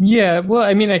 Yeah, well,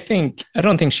 I mean, I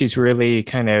don't think she's really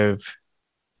kind of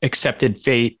accepted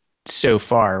fate so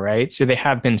far, right? So they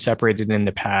have been separated in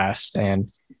the past,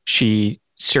 and she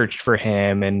searched for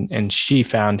him and she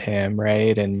found him,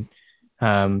 right? And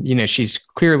she's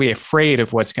clearly afraid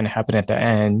of what's going to happen at the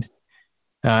end.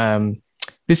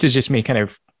 This is just me kind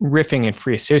of riffing and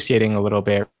free associating a little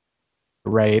bit,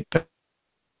 right? But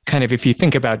kind of if you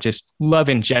think about just love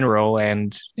in general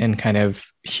and kind of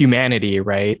humanity,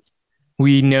 right?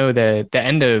 We know that the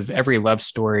end of every love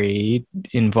story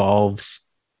involves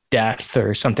death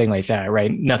or something like that,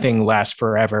 right? Nothing lasts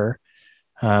forever.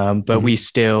 But we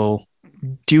still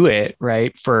do it,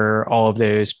 right, for all of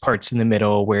those parts in the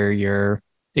middle where you're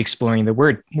exploring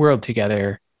the world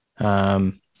together.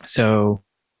 So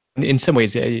in some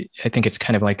ways, I think it's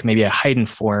kind of like maybe a heightened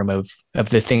form of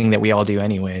the thing that we all do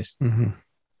anyways.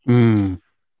 Mm-hmm.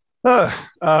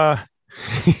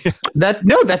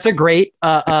 That's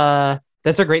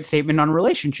a great statement on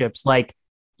relationships.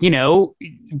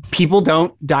 People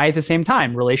don't die at the same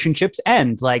time. Relationships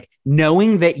end.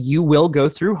 Knowing that you will go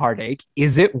through heartache,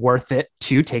 is it worth it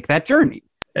to take that journey?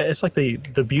 It's like the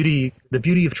beauty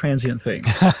of transient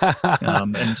things.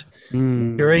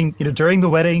 During the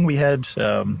wedding, we had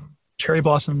cherry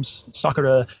blossoms.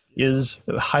 Sakura is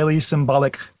a highly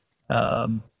symbolic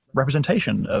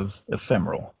representation of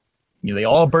ephemeral. They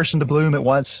all burst into bloom at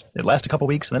once. It lasts a couple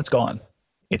weeks and then it's gone.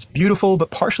 It's beautiful, but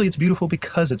partially it's beautiful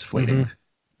because it's fleeting. Mm-hmm.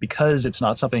 Because it's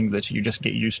not something that you just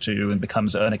get used to and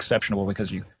becomes unexceptionable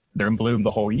because they're in bloom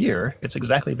the whole year. It's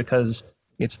exactly because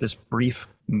it's this brief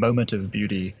moment of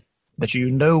beauty that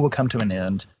will come to an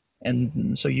end.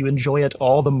 And so you enjoy it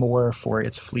all the more for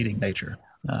its fleeting nature.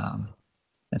 And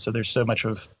so there's so much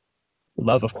of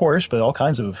love, of course, but all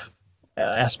kinds of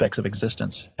aspects of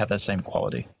existence have that same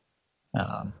quality.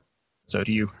 So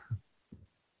do you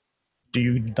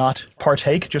not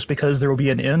partake just because there will be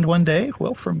an end one day?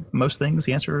 Well, for most things,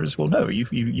 the answer is, well, no,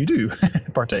 you do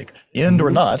partake. End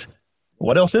or not,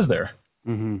 what else is there?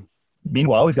 Mm-hmm.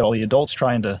 Meanwhile, we've got all the adults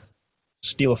trying to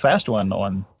steal a fast one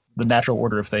on the natural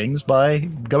order of things by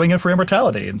going in for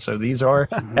immortality. And so these are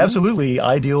absolutely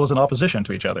ideals in opposition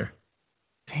to each other.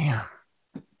 Damn.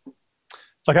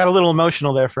 So I got a little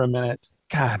emotional there for a minute.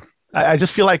 God, I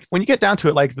just feel like when you get down to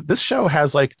it, this show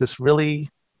has this really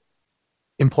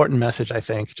important message, I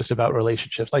think, just about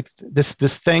relationships.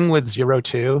 This thing with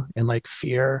 02 and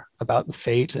fear about the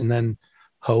fate and then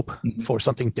hope for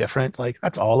something different.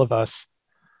 That's all of us.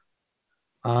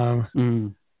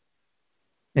 And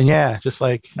yeah, just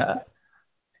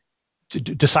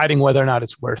deciding whether or not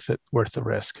it's worth the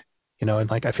risk, and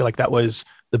I feel like that was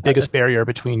the biggest barrier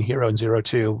between Hiro and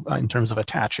 02 in terms of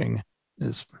attaching,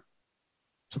 is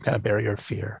some kind of barrier of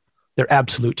fear, their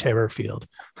absolute terror field.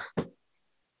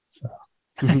 So.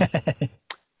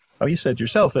 Oh, you said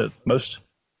yourself that most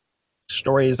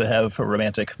stories that have a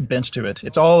romantic bent to it,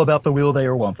 it's all about the will they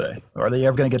or won't they. Are they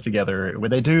ever going to get together?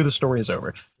 When they do, the story is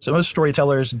over. So most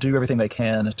storytellers do everything they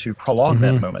can to prolong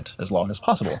that moment as long as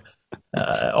possible.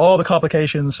 All the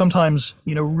complications, sometimes,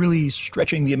 really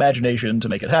stretching the imagination to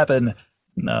make it happen,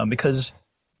 because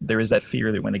there is that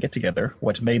fear that when they get together,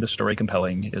 what made the story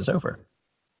compelling is over.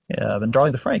 And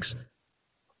Darling the Franxx.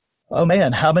 Oh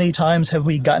man, how many times have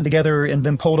we gotten together and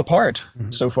been pulled apart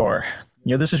so far?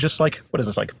 This is just like, what is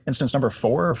this, like instance number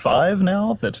 4 or 5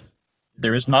 now? That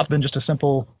there has not been just a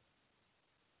simple,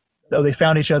 oh, they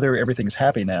found each other, everything's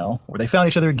happy now. Or they found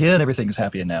each other again, everything's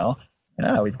happy now.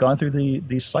 We've gone through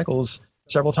these cycles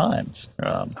several times.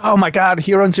 Oh my God,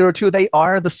 Hero and Zero Two, they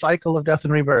are the cycle of death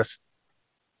and rebirth.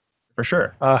 For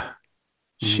sure.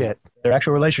 Shit. Their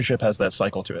actual relationship has that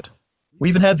cycle to it. We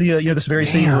even had the this very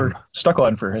scene we're stuck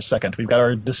on for a second. We've got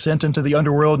our descent into the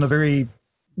underworld in a very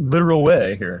literal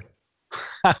way here.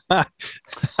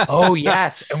 Oh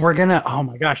yes, and we're gonna. Oh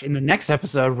my gosh! In the next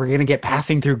episode, we're gonna get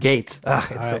passing through gates.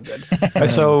 It's so good.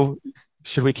 So,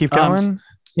 should we keep going?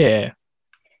 Yeah.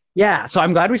 So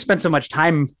I'm glad we spent so much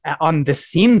time on this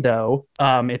scene, though.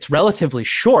 It's relatively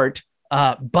short,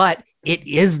 but it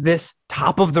is this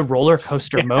top of the roller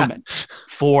coaster moment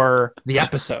for the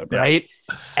episode, right?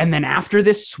 And then after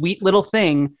this sweet little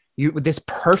thing, this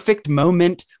perfect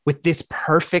moment with this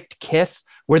perfect kiss,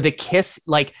 where the kiss,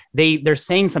 like they're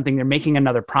saying something, they're making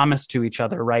another promise to each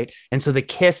other, right? And so the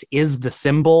kiss is the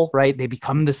symbol, right? They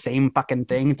become the same fucking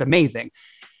thing. It's amazing.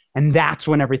 And that's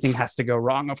when everything has to go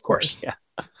wrong, of course. Yeah.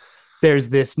 There's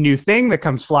this new thing that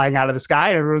comes flying out of the sky,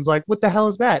 and everyone's like, what the hell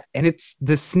is that? And it's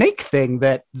the snake thing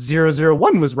that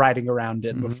 001 was riding around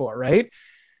in before, right?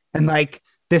 And like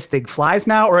this thing flies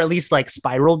now, or at least like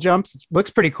spiral jumps. It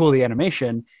looks pretty cool, the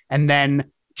animation. And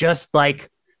then just like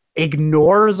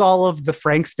ignores all of the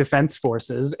Franxx defense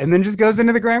forces and then just goes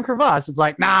into the Grand Crevasse. It's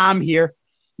like, nah, I'm here.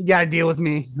 You got to deal with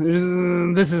me.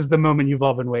 This is the moment you've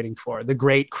all been waiting for, the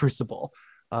great crucible.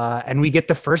 And we get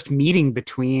the first meeting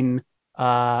between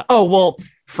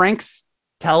Franxx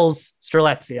tells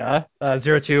Strelitzia,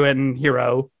 02 and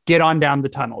Hero, get on down the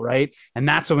tunnel, right? And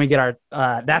that's when we get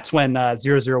that's when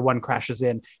 001 crashes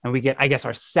in, and we get, I guess,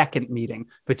 our second meeting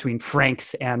between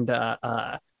Franxx and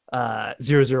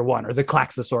 001, or the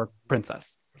Klaxosaur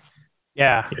princess.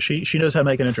 Yeah, she knows how to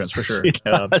make an entrance for sure.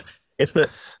 And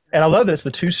I love that it's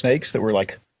the two snakes that were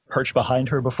like perched behind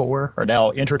her before are now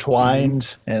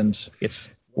intertwined, and it's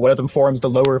one of them forms the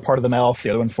lower part of the mouth, the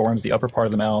other one forms the upper part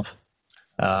of the mouth.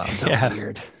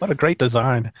 Weird. What a great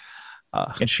design.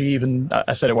 And she even,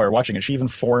 I said it while we were watching it, she even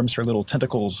forms her little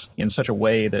tentacles in such a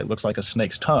way that it looks like a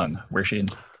snake's tongue, where she...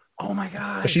 Oh my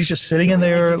God. She's just sitting in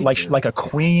there like a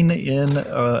queen in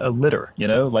a litter,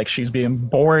 like she's being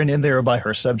born in there by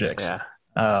her subjects.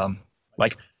 Yeah.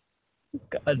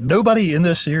 Nobody in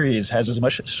this series has as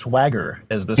much swagger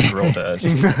as this girl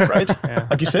does, right? Yeah.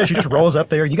 Like you said, she just rolls up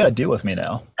there. You got to deal with me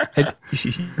now. You're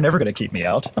never going to keep me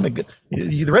out.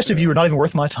 The rest of you are not even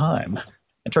worth my time.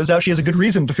 It turns out she has a good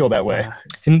reason to feel that way.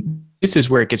 And this is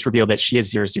where it gets revealed that she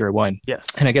is 001. Yes.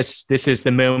 And I guess this is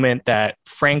the moment that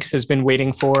Franxx has been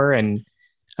waiting for. And,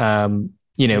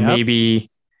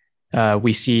 maybe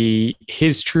we see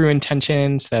his true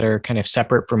intentions that are kind of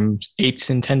separate from Eight's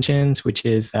intentions, which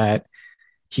is that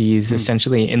he's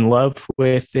essentially in love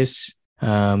with this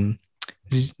 001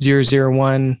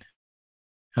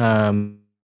 and,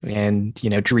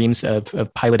 dreams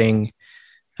of piloting.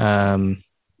 Would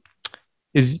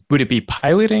it be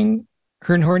piloting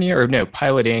Hirnhornia, or no,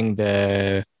 piloting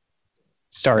the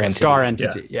star entity? Star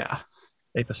entity, yeah.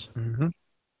 Apis. Mm-hmm.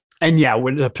 And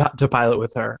to pilot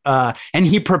with her. And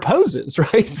he proposes,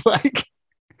 right? Like,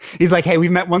 he's like, hey,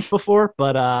 we've met once before,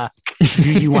 but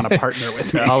do you want to partner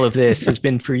with me? All of this has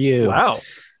been for you. Wow.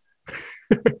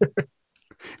 It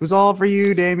was all for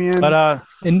you, Damien. But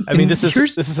this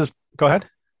is go ahead.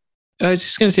 I was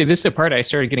just going to say, this is the part I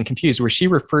started getting confused, where she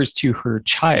refers to her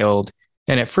child.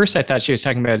 And at first I thought she was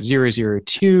talking about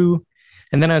 002.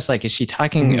 And then I was like, is she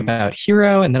talking about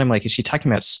Hero? And then I'm like, is she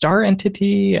talking about Star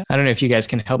Entity? I don't know if you guys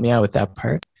can help me out with that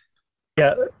part.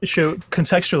 Yeah,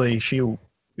 contextually,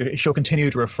 she'll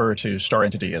continue to refer to Star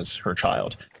Entity as her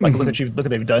child. Like, look what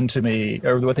they've done to me,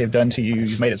 or what they've done to you.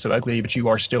 You've made it so ugly, but you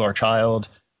are still our child.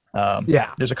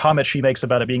 There's a comment she makes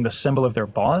about it being the symbol of their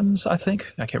bonds, I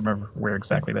think. I can't remember where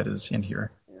exactly that is in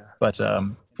here. Yeah. But,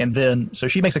 and then, so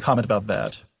she makes a comment about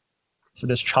that. So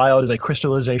this child is a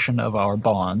crystallization of our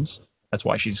bonds. That's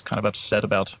why she's kind of upset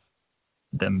about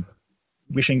them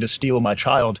wishing to steal my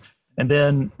child. And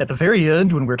then at the very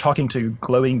end, when we're talking to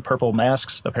glowing purple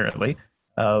masks, apparently,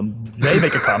 they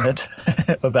make a comment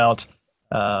about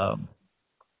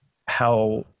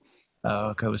how...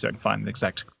 go there and find the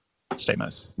exact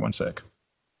statements. One sec.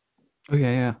 Oh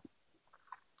yeah.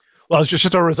 Well, it's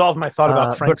just to resolve my thought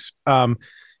about Frank's.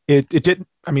 It did.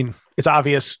 I mean, it's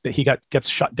obvious that he gets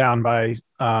shut down by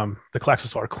the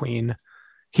Klaxosaur Queen.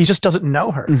 He just doesn't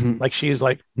know her. Mhm. Like she's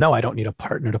like, no, I don't need a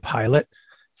partner to pilot.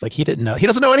 It's like he didn't know. He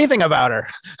doesn't know anything about her.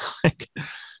 Like,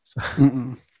 so,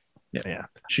 yeah.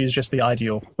 She's just the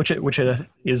ideal, which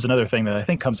is another thing that I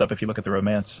think comes up if you look at the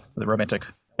romantic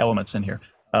elements in here.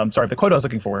 Sorry, the quote I was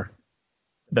looking for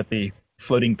that the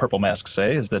floating purple masks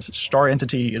say is that star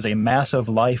entity is a mass of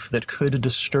life that could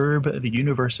disturb the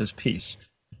universe's peace.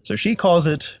 So she calls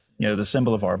it, the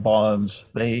symbol of our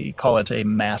bonds. They call it a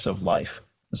mass of life.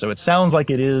 So it sounds like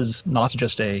it is not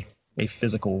just a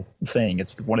physical thing.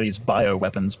 It's one of these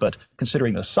bioweapons, but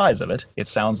considering the size of it, it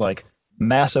sounds like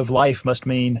mass of life must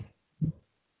mean,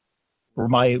 or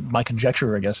my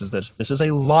conjecture, I guess, is that this is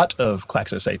a lot of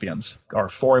Klaxosapiens are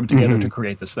formed together to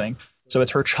create this thing. So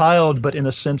it's her child, but in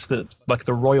the sense that, like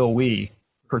the royal we,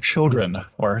 her children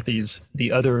are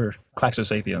the other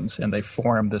Klaxosapiens, and they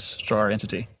form this star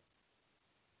entity.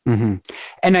 Mm-hmm.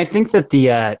 And I think that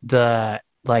the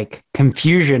like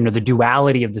confusion or the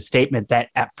duality of the statement, that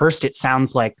at first it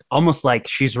sounds like almost like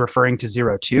she's referring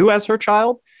to 02 as her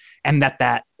child, and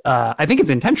that I think it's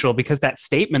intentional, because that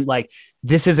statement, like,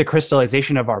 this is a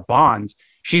crystallization of our bonds,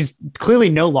 she's clearly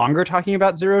no longer talking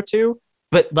about 02,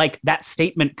 but like that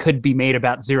statement could be made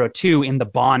about 02 in the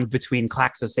bond between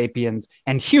Klaxosapiens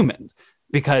and humans,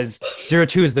 because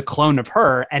 02 is the clone of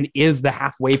her and is the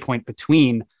halfway point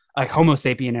between a Homo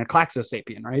sapien and a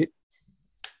Klaxosapien, right?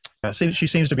 She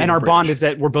seems to be, and our bond is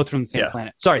that we're both from the same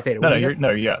planet. Sorry, Theta.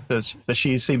 That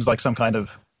she seems like some kind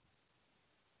of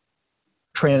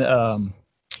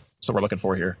so we're looking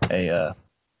for here a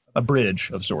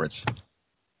bridge of sorts.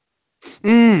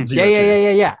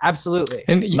 Yeah, absolutely.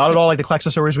 And not at all like the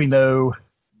Klaxosaurs we know.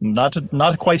 Not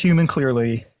quite human,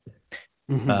 clearly.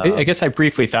 Mm-hmm. I guess I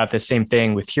briefly thought the same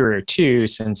thing with Hero 2,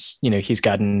 since he's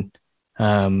gotten.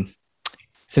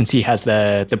 Since he has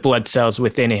the blood cells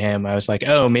within him, I was like,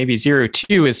 oh, maybe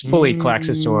 02 is fully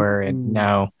Klaxosaur, and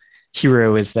now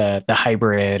Hero is the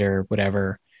hybrid or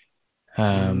whatever.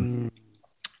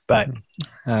 But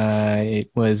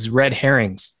it was red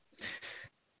herrings.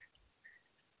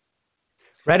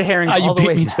 Red herrings. You all the beat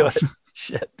way me down. to it.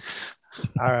 Shit.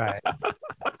 All right.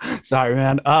 Sorry,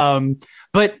 man.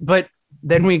 But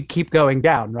then we keep going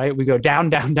down, right? We go down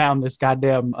this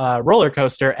goddamn roller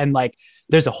coaster, and like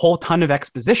there's a whole ton of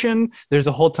exposition. There's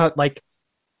a whole ton, like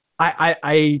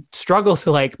I struggle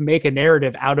to like make a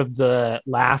narrative out of the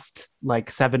last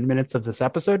like 7 minutes of this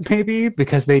episode, maybe,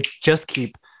 because they just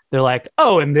they're like,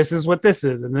 oh, and this is what this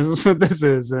is, and this is what this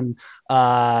is, and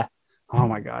oh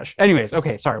my gosh. Anyways,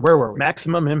 okay, sorry, where were we?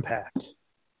 Maximum impact.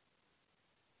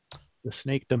 The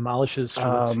snake demolishes.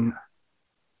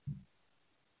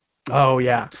 Oh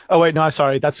yeah. Oh wait, no,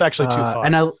 sorry. That's actually too far.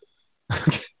 And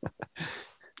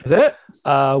is it?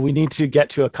 We need to get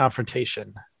to a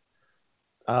confrontation.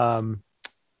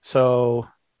 So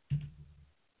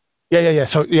yeah.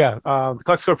 So the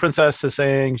Klaxosaur princess is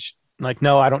saying, like,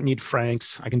 no, I don't need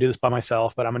Franks. I can do this by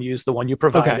myself, but I'm going to use the one you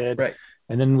provided. Okay, right.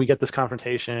 And then we get this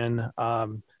confrontation.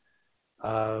 The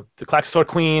Klaxosaur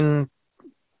queen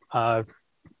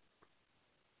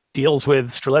deals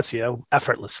with Strelitzia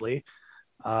effortlessly.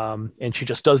 And she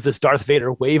just does this Darth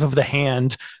Vader wave of the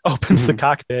hand, opens the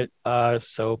cockpit.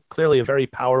 So clearly a very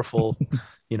powerful,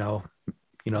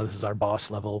 this is our boss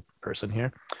level person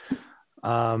here.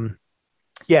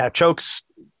 Chokes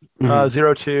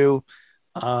 02.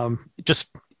 Just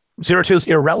 02 is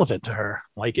irrelevant to her.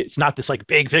 Like, it's not this like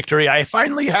big victory. I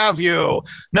finally have you.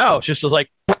 No, she's just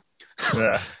like,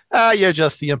 you're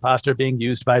just the imposter being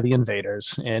used by the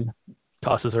invaders, and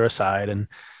tosses her aside. And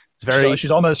it's very. She's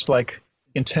almost like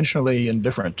intentionally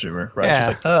indifferent to her, right? Yeah. She's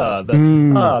like,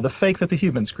 the fake that the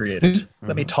humans created.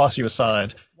 Let me toss you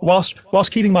aside, whilst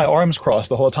keeping my arms crossed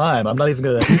the whole time. I'm not even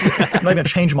gonna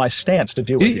change my stance to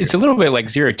deal with you. It's a little bit like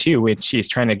 02, when she's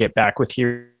trying to get back with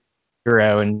Hero,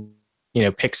 and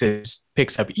picks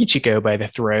up Ichigo by the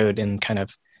throat and kind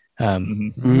of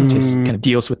just kind of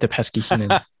deals with the pesky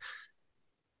humans.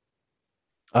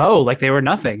 Oh, like they were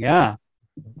nothing. Yeah.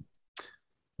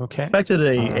 Okay. Expected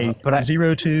a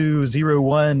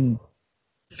 0201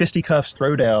 fisticuffs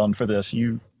throwdown for this.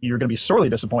 You're going to be sorely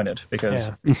disappointed,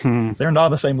 because they're not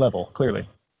on the same level, clearly.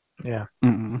 Yeah.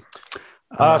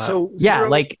 So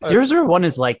 001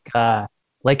 is like a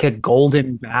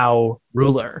golden bow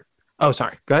ruler. Oh,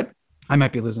 sorry. Go ahead. I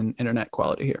might be losing internet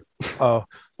quality here. Oh,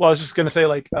 well, I was just going to say,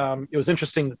 like, it was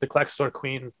interesting that the Klaxosaur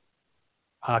queen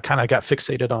kind of got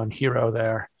fixated on Hero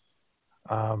there.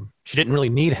 She didn't really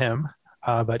need him.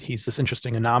 But he's this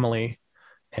interesting anomaly,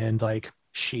 and like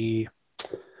she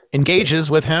engages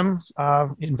with him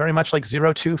in very much like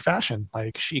 02 fashion.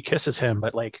 Like she kisses him,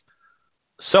 but like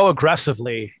so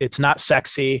aggressively. It's not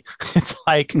sexy. It's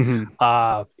like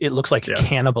it looks like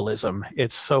cannibalism.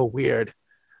 It's so weird.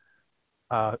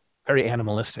 Very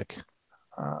animalistic.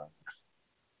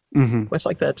 It's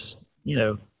like that,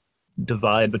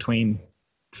 divide between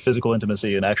physical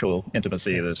intimacy and actual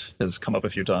intimacy that has come up a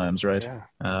few times, right?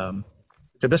 So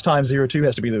this time 02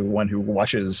 has to be the one who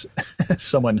watches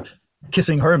someone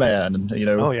kissing her man,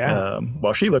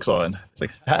 while she looks on. It's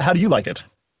like, how do you like it?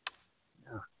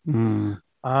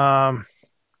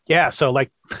 So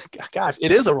like, gosh,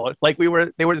 it is a role. Like they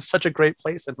were in such a great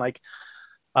place, and like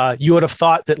you would have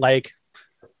thought that like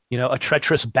a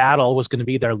treacherous battle was going to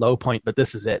be their low point, but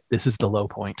this is it. This is the low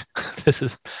point. This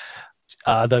is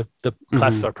the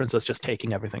Classisor princess just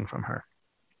taking everything from her.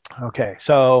 Okay,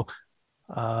 so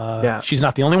she's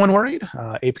not the only one worried.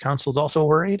 Ape Council is also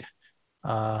worried.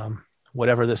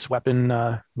 Whatever this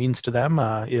weapon means to them,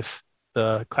 if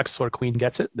the Claxosor Queen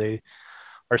gets it, they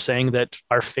are saying that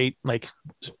our fate, like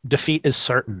defeat, is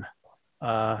certain.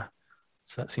 So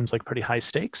that seems like pretty high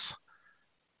stakes.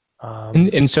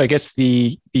 And so I guess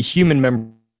the human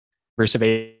members of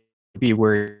Ape be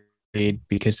worried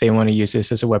because they want to use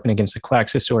this as a weapon against the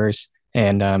Claxosors,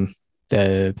 and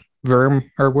the Verm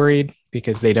are worried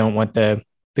because they don't want the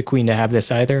Queen to have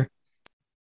this either.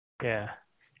 Yeah,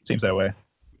 seems that way.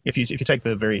 If you take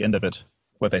the very end of it,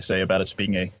 what they say about it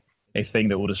being a thing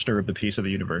that will disturb the peace of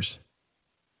the universe,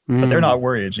 but they're not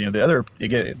worried.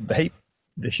 The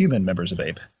human members of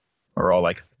Ape are all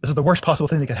like, this is the worst possible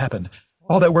thing that could happen.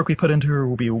 All that work we put into her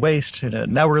will be a waste,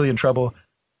 and now we're really in trouble.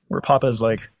 Where Papa's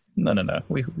like, no.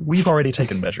 We've already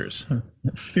taken measures.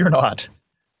 Fear not.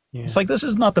 Yeah. It's like, this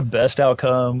is not the best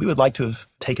outcome. We would like to have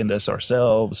taken this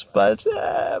ourselves, but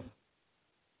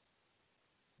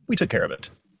we took care of it.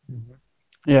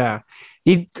 Yeah.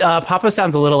 Papa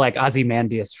sounds a little like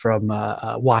Ozymandias from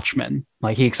Watchmen.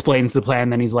 Like he explains the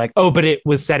plan, then he's like, oh, but it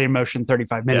was set in motion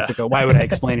 35 minutes ago. Why would I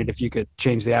explain it if you could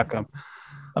change the outcome?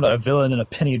 I'm not a villain in a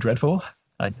penny dreadful.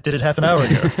 I did it half an hour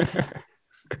ago.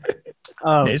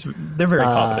 They're very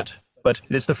confident, but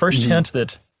it's the first hint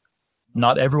that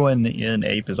not everyone in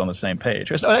Ape is on the same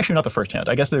page. It's actually not the first hint.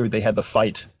 I guess they had the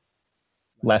fight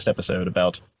last episode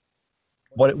about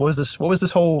what was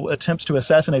this whole attempts to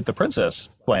assassinate the princess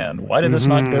plan. Why did this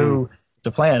not go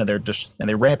to plan? And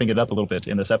they're ramping it up a little bit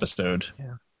in this episode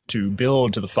to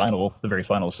build to the very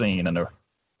final scene and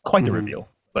quite the reveal.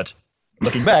 But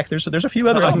looking back, there's a few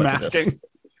other elements of this.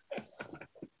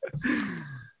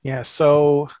 Yeah,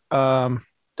 so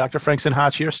Dr. Franks and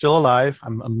Hachi are still alive.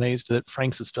 I'm amazed that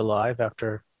Franks is still alive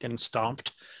after getting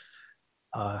stomped.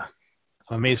 I'm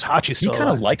amazed Hachi's still alive. He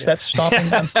kind of likes that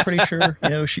stomping, I'm pretty sure.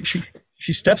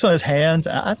 She steps on his hands.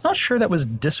 I'm not sure that was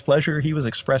displeasure he was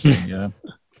expressing.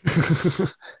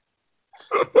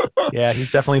 Yeah,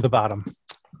 he's definitely the bottom.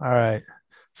 All right.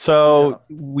 So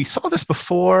we saw this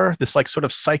before, this like sort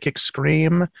of psychic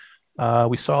scream.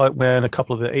 We saw it when a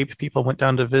couple of the ape people went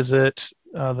down to visit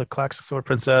the Claxosor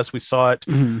princess. We saw it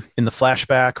in the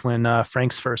flashback when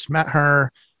Franks first met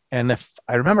her. And if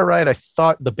I remember right, I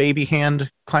thought the baby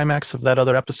hand climax of that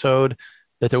other episode,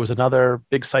 that there was another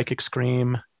big psychic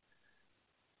scream.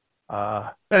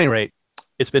 At any rate,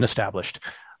 it's been established.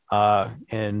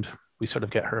 And we sort of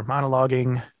get her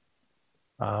monologuing.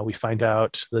 We find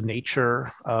out the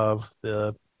nature of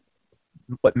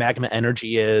what magma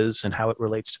energy is and how it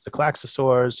relates to the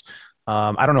Claxosors.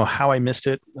 I don't know how I missed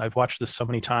it. I've watched this so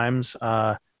many times.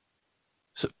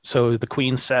 So the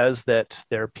Queen says that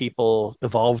their people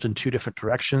evolved in two different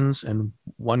directions, and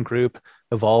one group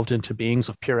evolved into beings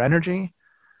of pure energy.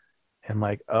 And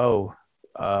like,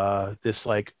 this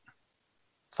like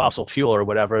fossil fuel or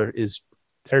whatever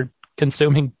they're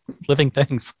consuming living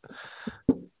things.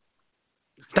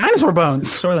 It's dinosaur bones.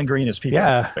 Soylent Green is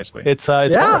people, basically. It's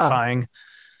horrifying.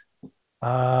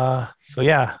 So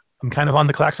yeah, I'm kind of on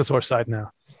the Claxosor side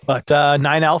now. But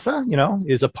 9 Alpha,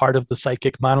 is a part of the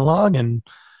psychic monologue and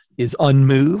is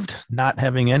unmoved, not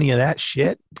having any of that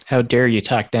shit. How dare you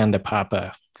talk down to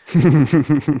Papa?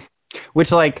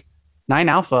 Which, like, 9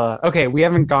 Alpha, okay, we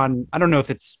haven't gone, I don't know if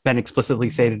it's been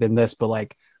explicitly stated in this, but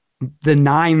like, the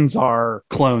 9s are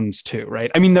clones too,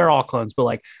 right? I mean, they're all clones, but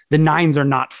like, the 9s are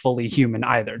not fully human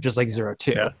either, just like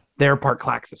 02. Yeah. They're part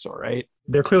Claxosor, right?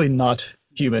 They're clearly not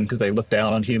human because they look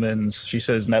down on humans. She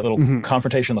says in that little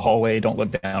confrontation in the hallway, don't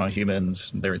look down on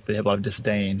humans. They have a lot of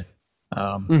disdain.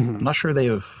 I'm not sure they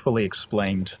have fully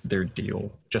explained their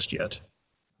deal just yet.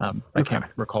 I can't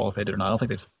recall if they did or not. I don't think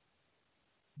they've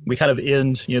we kind of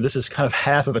end, this is kind of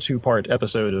half of a 2-part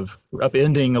episode of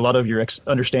upending a lot of your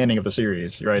understanding of the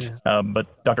series, right? Yeah.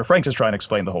 But Dr. Franks is trying to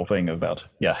explain the whole thing about,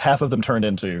 half of them turned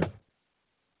into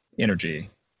energy.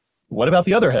 What about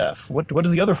the other half? What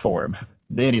is the other form?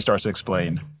 Then he starts to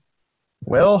explain.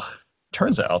 Well,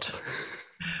 turns out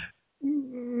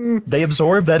they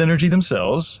absorbed that energy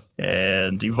themselves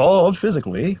and evolved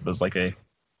physically. It was like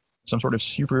some sort of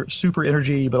super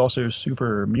energy, but also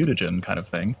super mutagen kind of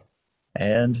thing.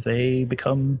 And they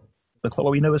become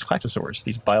what we know as klaxosaurs,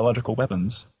 these biological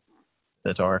weapons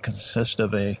that consist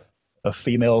of a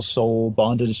female soul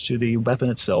bonded to the weapon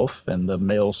itself and the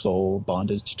male soul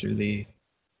bonded to the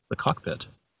cockpit.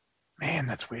 Man,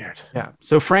 that's weird. Yeah.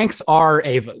 So Franks are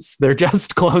Avas. They're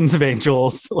just clones of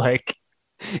angels. Like,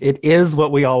 it is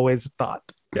what we always thought.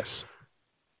 Yes.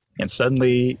 And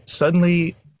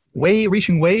suddenly,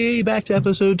 reaching way back to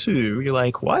episode 2, you're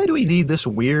like, why do we need this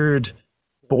weird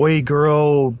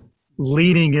boy-girl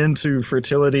leading into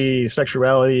fertility,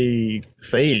 sexuality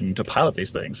thing to pilot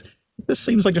these things? This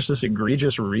seems like just this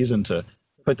egregious reason to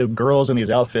put the girls in these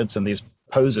outfits and these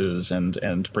poses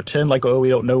and pretend like, we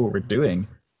don't know what we're doing.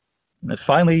 And it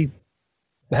finally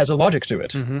has a logic to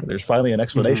it. Mm-hmm. There's finally an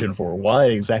explanation for why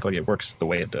exactly it works the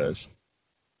way it does.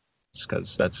 It's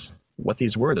because that's what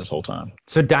these were this whole time.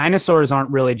 So dinosaurs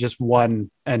aren't really just one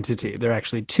entity. They're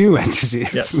actually 2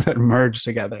 entities that merge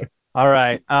together. All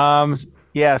right.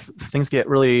 Things get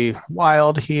really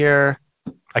wild here.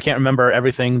 I can't remember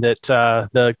everything that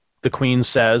the Queen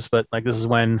says, but like this is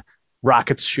when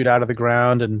rockets shoot out of the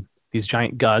ground and these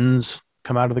giant guns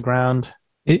come out of the ground.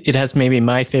 It has maybe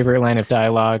my favorite line of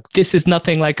dialogue. This is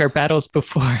nothing like our battles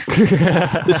before.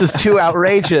 This is too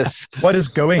outrageous. What is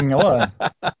going on?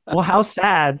 Well, how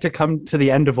sad to come to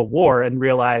the end of a war and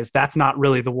realize that's not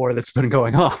really the war that's been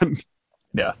going on.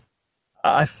 Yeah.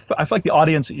 I feel like the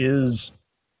audience is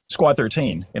Squad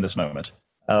 13 in this moment.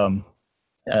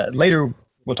 Later,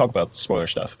 we'll talk about spoiler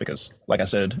stuff because, like I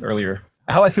said earlier,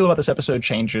 how I feel about this episode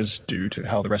changes due to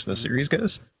how the rest of the series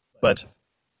goes. But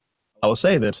I will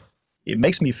say that it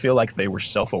makes me feel like they were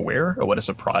self-aware of what a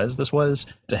surprise this was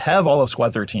to have all of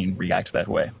Squad 13 react that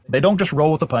way. They don't just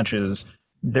roll with the punches.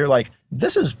 They're like,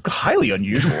 this is highly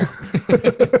unusual.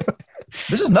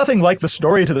 This is nothing like the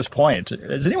story to this point.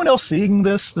 Is anyone else seeing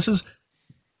this? This is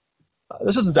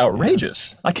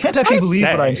outrageous. I can't actually believe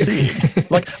what I'm seeing.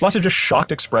 Like lots of just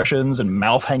shocked expressions and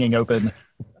mouth hanging open.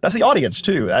 That's the audience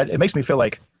too. It makes me feel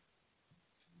like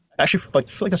feel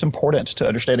like that's important to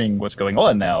understanding what's going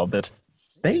on now, that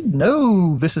they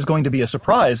know this is going to be a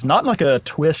surprise, not like a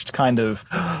twist kind of,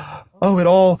 oh, it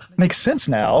all makes sense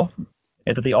now,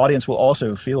 and that the audience will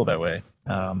also feel that way.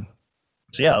 So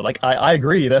yeah, like I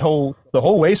agree that the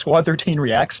whole way Squad 13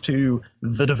 reacts to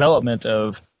the development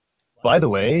of, by the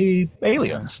way,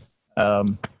 aliens,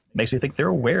 makes me think they're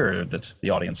aware that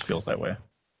the audience feels that way.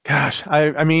 Gosh,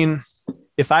 I mean,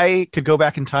 if I could go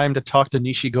back in time to talk to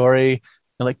Nishigori,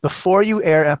 like before you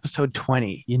air episode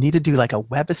 20, you need to do like a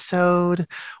webisode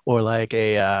or like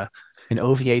an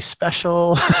OVA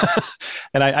special.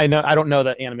 And I don't know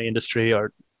the anime industry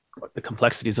or what the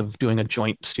complexities of doing a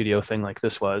joint studio thing like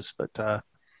this was, but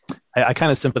I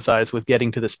kind of sympathize with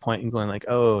getting to this point and going like,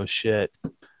 oh shit,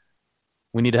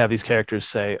 we need to have these characters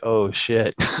say, oh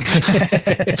shit.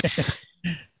 I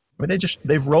mean,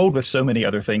 they've rolled with so many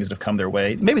other things that have come their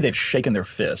way. Maybe they've shaken their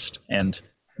fist,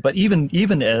 but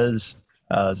even as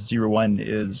 01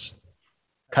 is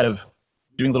kind of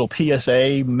doing a little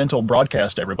PSA mental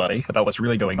broadcast to everybody about what's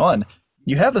really going on,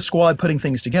 you have the squad putting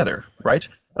things together, right?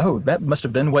 Oh, that must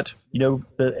have been what,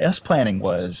 the S planning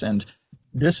was, and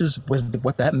this was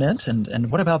what that meant,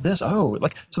 and what about this? Oh,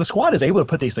 so the squad is able to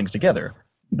put these things together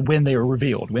when they are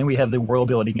revealed, when we have the world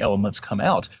building elements come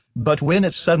out. But when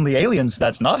it's suddenly aliens,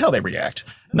 that's not how they react.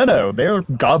 No, they're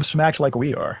gobsmacked like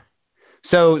we are.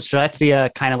 So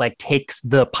Strelitzia kind of like takes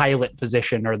the pilot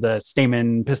position or the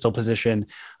Stamen pistol position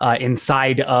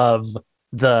inside of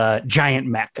the giant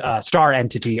mech star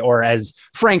entity, or as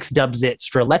Franks dubs it,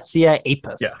 Strelitzia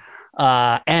Apus.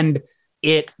 Yeah. And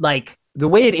it like the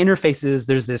way it interfaces,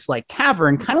 there's this like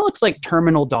cavern, kind of looks like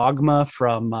Terminal Dogma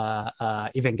from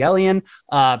Evangelion.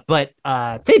 But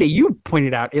Theta, you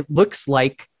pointed out, it looks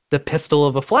like the pistil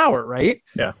of a flower, right?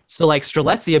 Yeah. So like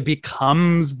Strelitzia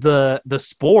becomes the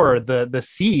spore, the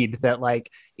seed that like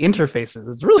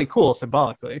interfaces. It's really cool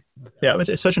symbolically. Yeah,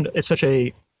 it's such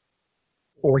a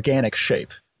organic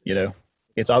shape,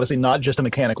 It's obviously not just a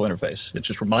mechanical interface. It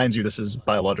just reminds you this is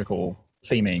biological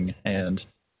theming, and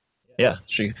yeah,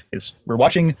 we're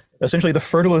watching essentially the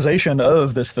fertilization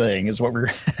of this thing is what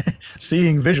we're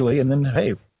seeing visually, and then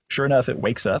hey, sure enough, it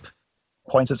wakes up,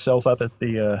 points itself up at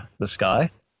the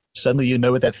sky, suddenly you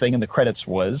know what that thing in the credits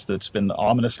was that's been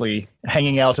ominously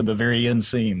hanging out in the very end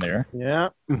scene there. Yeah.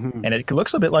 And it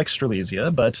looks a bit like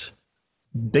Strelizia, but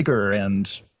bigger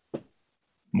and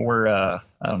more, I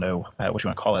don't know what you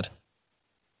want to call it.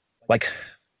 Like,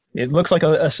 it looks like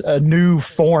a new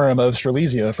form of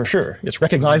Strelizia for sure. It's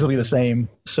recognizably the same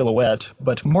silhouette,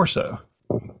 but more so.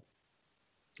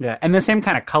 Yeah, and the same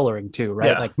kind of coloring too,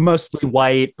 right? Yeah. Like mostly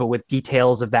white, but with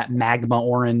details of that magma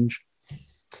orange.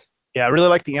 Yeah, I really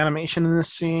like the animation in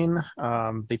this scene.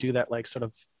 They do that like sort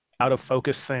of out of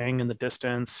focus thing in the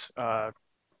distance,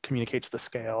 communicates the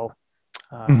scale.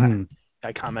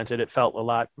 I commented it felt a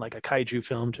lot like a kaiju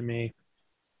film to me.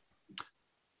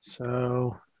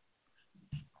 So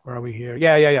where are we here?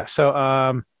 Yeah.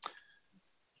 So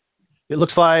it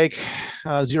looks like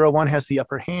 01 has the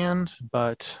upper hand,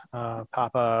 but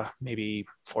Papa maybe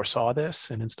foresaw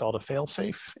this and installed a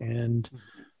failsafe, and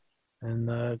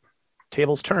the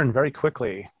tables turn very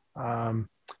quickly.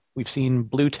 We've seen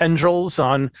blue tendrils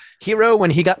on Hero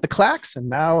when he got the clacks, and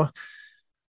now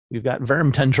we've got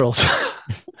verm tendrils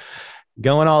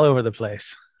going all over the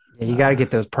place. Yeah, you got to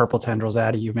get those purple tendrils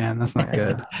out of you, man. That's not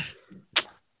good.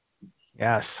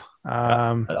 Yes.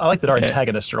 I like that our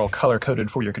antagonists are all color coded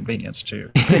for your convenience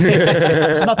too.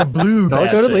 It's not the blue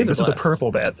bad thing. This is the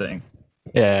purple bad thing.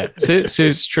 Yeah. So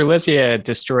Strelizia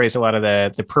destroys a lot of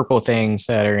the purple things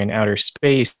that are in outer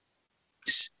space,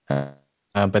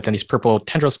 but then these purple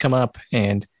tendrils come up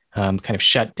and kind of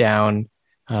shut down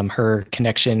her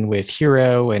connection with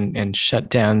Hero and shut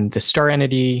down the star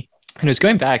entity. And it was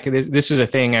going back. This was a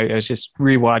thing I was just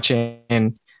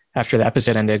rewatching after the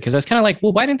episode ended, because I was kind of like,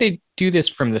 well, why didn't they do this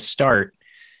from the start?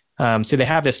 So they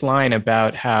have this line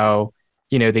about how,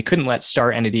 they couldn't let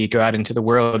Star Entity go out into the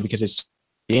world because it's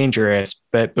dangerous.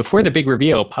 But before the big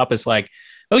reveal, Papa's like,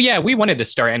 oh yeah, we wanted the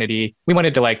Star Entity. We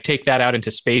wanted to like take that out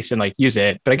into space and like use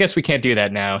it, but I guess we can't do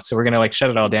that now. So we're going to like shut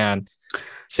it all down.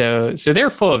 So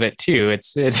they're full of it too.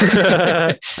 It's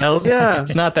Hells yeah.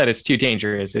 It's not that it's too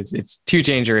dangerous. It's too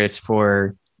dangerous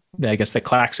for, I guess, the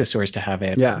Klaxosaurs to have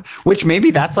it. Yeah, which maybe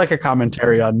that's like a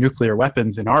commentary on nuclear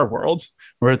weapons in our world,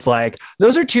 where it's like,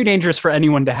 those are too dangerous for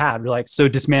anyone to have. You're like, so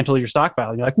dismantle your stockpile.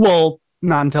 And you're like, well,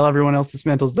 not until everyone else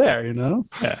dismantles there,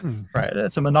 Yeah, right.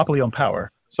 That's a monopoly on power.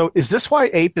 So is this why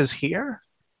Ape is here?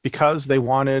 Because they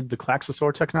wanted the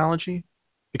Klaxosaur technology?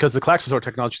 Because the Klaxosaur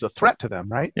technology is a threat to them,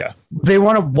 right? Yeah. They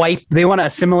want to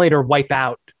assimilate or wipe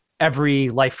out every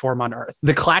life form on Earth.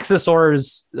 The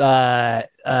Klaxosaurs,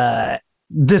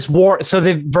 this war, so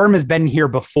the Verm has been here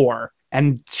before,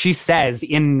 and she says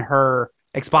in her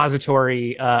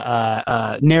expository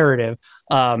narrative,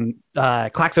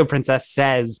 Klaxo Princess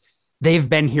says they've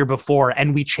been here before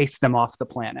and we chased them off the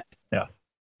planet. Yeah.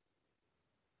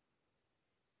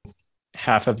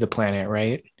 Half of the planet,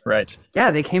 right? Right.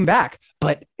 Yeah, they came back,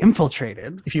 but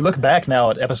infiltrated. If you look back now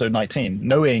at episode 19,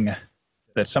 knowing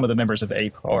that some of the members of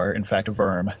Ape are in fact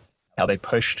Verm, how they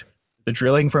pushed the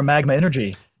drilling for magma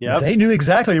energy. Yep. They knew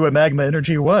exactly what magma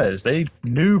energy was. They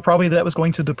knew probably that was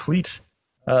going to deplete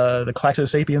the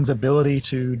Klaxosapiens' ability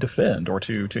to defend or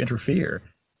to interfere.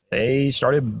 They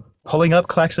started pulling up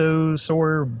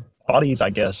Klaxosaur bodies, I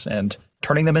guess, and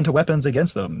turning them into weapons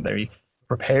against them. They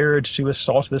prepared to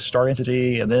assault this star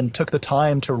entity and then took the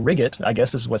time to rig it. I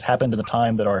guess this is what's happened in the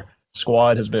time that our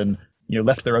squad has been,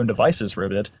 left their own devices for a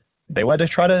bit. They wanted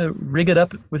to try to rig it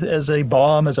up as a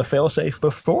bomb, as a failsafe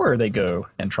before they go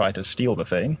and try to steal the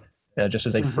thing, just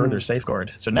as a further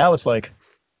safeguard. So now it's like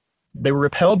they were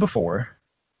repelled before.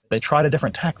 They tried a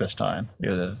different tack this time,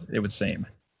 it would seem.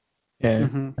 Yeah.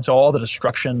 And so all the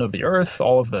destruction of the Earth,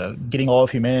 getting all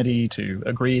of humanity to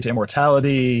agree to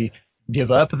immortality,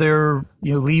 give up their,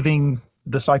 leaving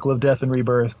the cycle of death and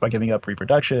rebirth by giving up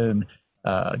reproduction,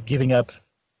 giving up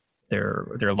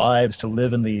their lives to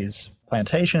live in these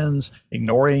plantations,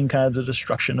 ignoring kind of the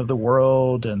destruction of the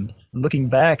world, and looking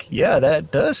back, yeah,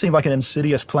 that does seem like an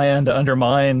insidious plan to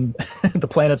undermine the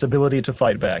planet's ability to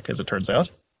fight back, as it turns out.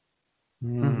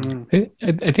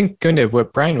 I think going to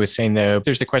what Brian was saying, though,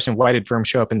 there's the question, why did Verm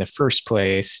show up in the first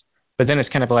place? But then it's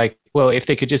kind of like, well, if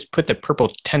they could just put the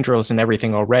purple tendrils and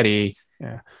everything already.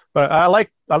 Yeah. But I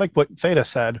like what Theta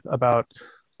said about,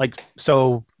 like,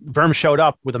 so Verm showed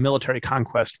up with a military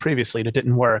conquest previously and it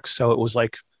didn't work. So it was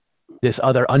like this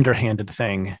other underhanded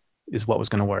thing is what was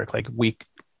going to work, like weak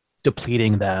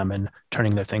depleting them and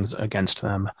turning their things against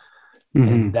them.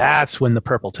 And that's when the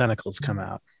purple tentacles come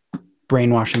out.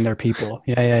 Brainwashing their people.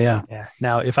 Yeah.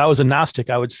 Now, if I was a Gnostic,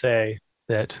 I would say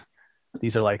that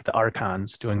these are like the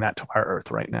Archons doing that to our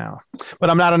Earth right now. But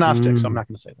I'm not a Gnostic, so I'm not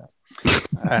going to say that.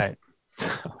 All right.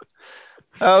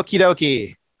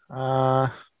 Okie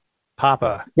dokie.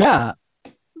 Papa. Yeah.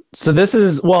 So this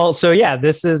is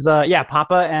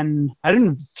Papa, and I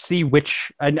didn't see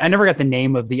which. I never got the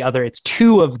name of the other. It's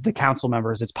two of the council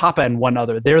members. It's Papa and one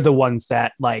other. They're the ones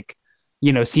that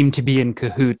seem to be in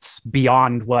cahoots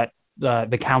beyond what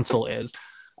the council is.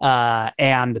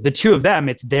 And the two of them,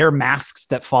 it's their masks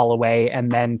that fall away, and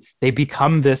then they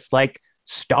become this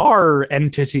star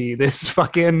entity, this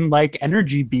fucking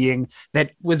energy being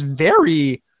that was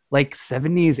very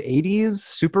 70s, 80s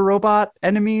super robot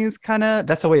enemies, kind of.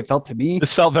 That's the way it felt to me.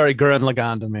 This felt very Gurren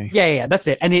Lagann to me. Yeah, that's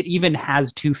it. And it even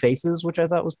has two faces, which I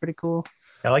thought was pretty cool.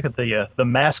 I like that the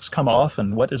masks come off,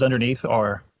 and what is underneath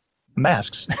are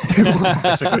masks.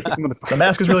 The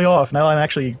mask is really off. Now I'm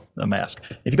actually a mask.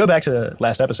 If you go back to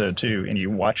last episode too, and you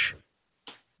watch,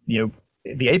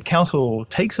 the Ape Council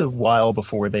takes a while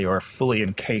before they are fully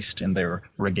encased in their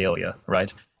regalia,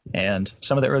 right? And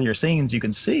some of the earlier scenes, you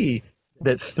can see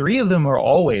that three of them are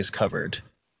always covered,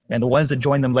 and the ones that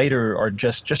join them later are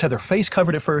just have their face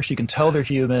covered at first. You can tell they're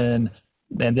human,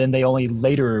 and then they only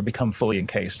later become fully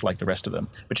encased like the rest of them.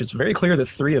 Which is very clear that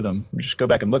three of them, you just go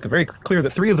back and look, very clear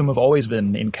that three of them have always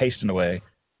been encased in a way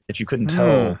that you couldn't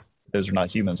tell those are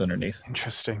not humans underneath.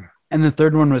 Interesting. And the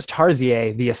third one was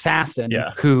Tarsier, the assassin,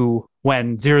 who,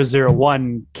 when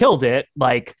 001 killed it,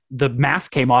 the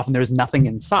mask came off and there was nothing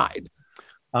inside.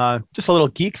 Just a little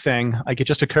geek thing. It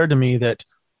just occurred to me that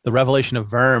the revelation of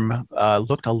Verm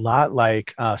looked a lot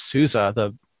like Sousa,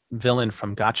 the villain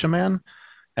from Gatchaman.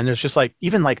 And there's just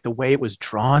even the way it was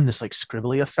drawn, this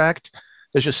scribbly effect.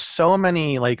 There's just so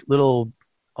many little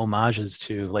homages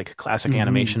to classic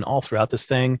animation all throughout this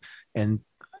thing. And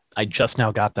I just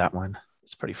now got that one.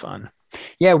 It's pretty fun.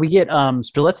 Yeah, we get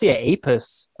Strelitzia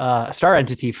Apis, a star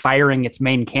entity, firing its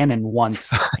main cannon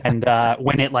once. And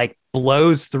when it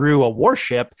blows through a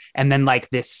warship, and then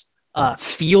this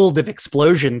field of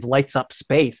explosions lights up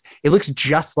space, it looks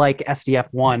just like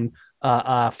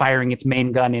SDF-1 firing its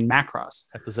main gun in Macross.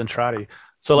 At the Zentradi.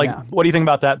 So what do you think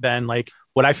about that, Ben?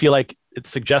 What I feel like it's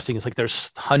suggesting is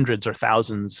there's hundreds or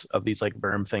thousands of these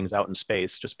Verm things out in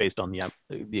space just based on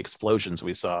the explosions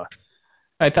we saw.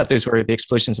 I thought those were the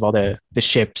explosions of all the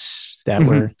ships that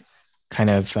were kind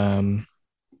of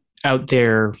out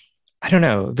there. I don't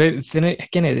know. Then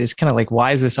again, it is kind of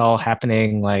why is this all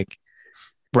happening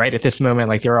right at this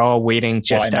moment? They're all waiting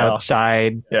just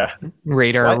outside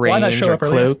radar range or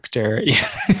cloaked or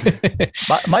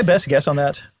my best guess on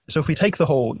that. So if we take the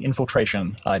whole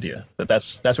infiltration idea,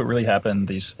 that's what really happened.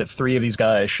 That three of these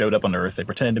guys showed up on Earth. They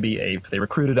pretended to be ape. They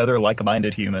recruited other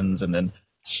like-minded humans and then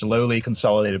slowly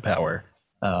consolidated power.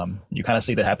 You kind of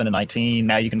see that happen in 19.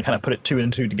 Now you can kind of put it two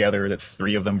and two together that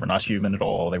three of them were not human at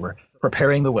all. They were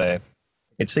preparing the way.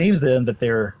 It seems then that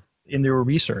they're in their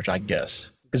research, I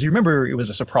guess. Because you remember it was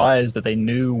a surprise that they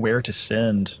knew where to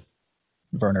send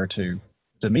Werner to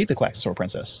meet the Klaxosaur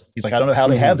princess. He's I don't know how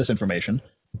they have this information,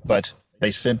 but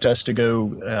they sent us to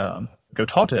go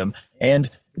talk to him.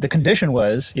 And the condition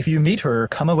was, if you meet her,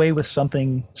 come away with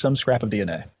some scrap of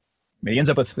DNA. He ends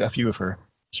up with a few of her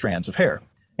strands of hair.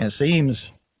 And it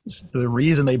seems the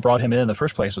reason they brought him in the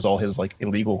first place was all his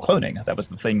illegal cloning. That was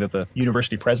the thing that the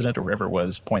university president or whoever it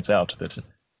was points out, that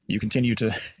you continue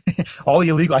to all the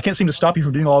illegal. I can't seem to stop you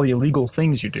from doing all the illegal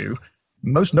things you do.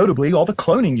 Most notably, all the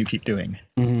cloning you keep doing.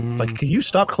 It's can you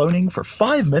stop cloning for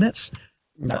 5 minutes?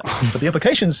 No. But the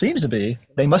implication seems to be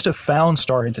they must have found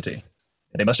Star Entity.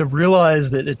 They must have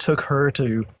realized that it took her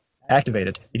to activate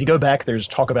it. If you go back, there's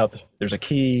talk about there's a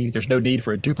key. There's no need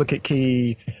for a duplicate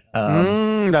key.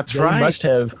 That's right. They must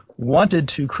have wanted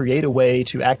to create a way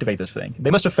to activate this thing.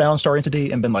 They must have found Star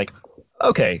Entity and been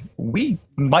okay, we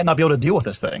might not be able to deal with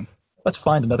this thing. Let's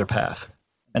find another path.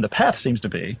 And the path seems to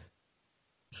be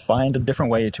find a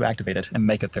different way to activate it and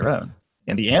make it their own.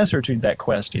 And the answer to that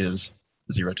quest is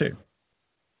 02.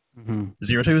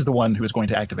 02 is the one who is going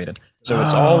to activate it. So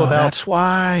it's all about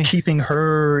keeping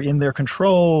her in their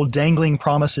control, dangling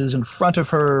promises in front of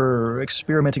her,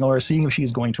 experimenting on her, seeing if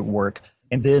she's going to work,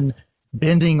 and then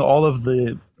bending all of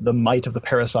the might of the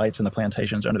parasites and the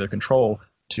plantations under their control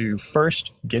to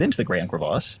first get into the Grand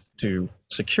Crevasse, to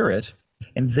secure it,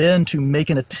 and then to make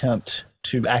an attempt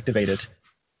to activate it.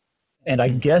 And I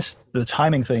guess the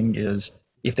timing thing is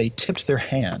if they tipped their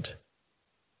hand,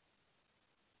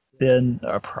 then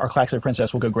our Klaxosaur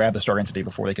princess will go grab the Star Entity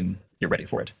before they can get ready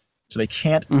for it. So they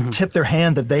can't tip their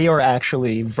hand that they are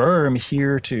actually Verm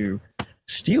here to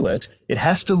steal it. It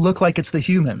has to look like it's the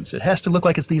humans. It has to look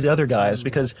like it's these other guys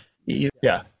because,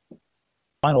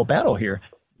 final battle here.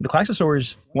 The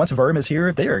Klaxosaurs, once Verm is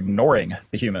here, they are ignoring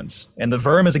the humans. And the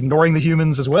Verm is ignoring the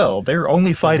humans as well. They're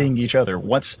only fighting each other.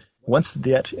 Once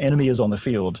that enemy is on the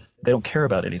field, they don't care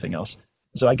about anything else.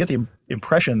 So I get the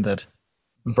impression that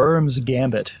Verm's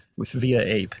gambit with Via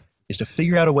Ape is to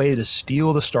figure out a way to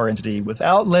steal the star entity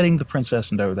without letting the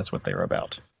princess know that's what they're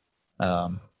about.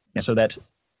 And so that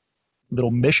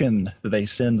little mission that they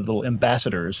send, the little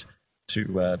ambassadors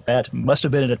to, that must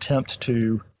have been an attempt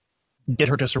to get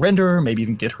her to surrender, maybe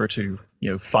even get her to,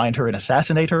 find her and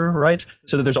assassinate her, right?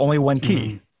 So that there's only one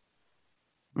key.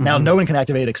 Now, no one can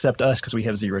activate except us because we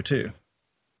have 02.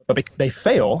 But they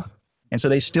fail, and so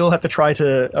they still have to try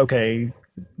to, okay,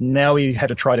 now we have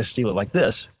to try to steal it like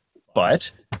this.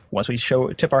 But once we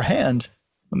tip our hand,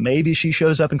 maybe she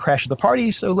shows up and crashes the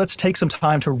party, so let's take some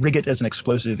time to rig it as an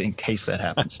explosive in case that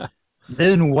happens.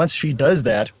 Then once she does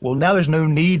that, well, now there's no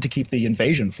need to keep the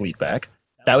invasion fleet back.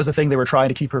 That was the thing they were trying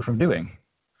to keep her from doing.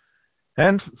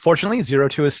 And fortunately,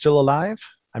 02 is still alive.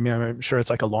 I mean, I'm sure it's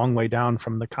like a long way down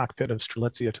from the cockpit of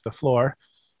Strelitzia to the floor.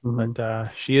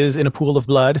 But she is in a pool of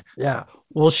blood. Yeah.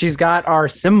 Well, she's got our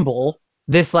symbol.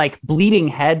 This like bleeding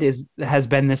head has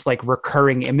been this like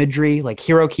recurring imagery. Like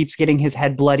Hero keeps getting his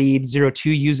head bloodied.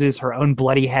 02 uses her own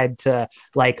bloody head to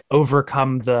like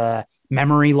overcome the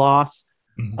memory loss.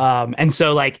 And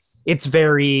so like it's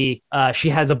very she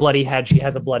has a bloody head, she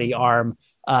has a bloody arm.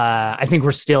 I think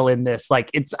we're still in this like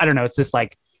it's this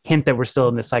like hint that we're still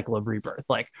in this cycle of rebirth.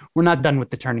 Like we're not done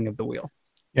with the turning of the wheel.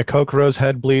 Yeah, Kokuro's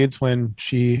head bleeds when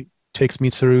she takes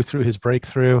Mitsuru through his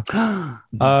breakthrough.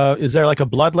 Is there like a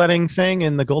bloodletting thing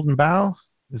in the Golden Bough?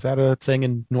 Is that a thing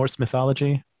in Norse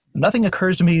mythology? Nothing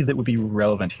occurs to me that would be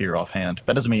relevant here offhand.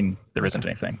 That doesn't mean there isn't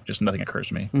anything. Just nothing occurs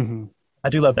to me. I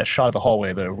do love that shot of the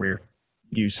hallway, though, where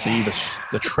you see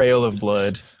the trail of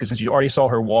blood, because since you already saw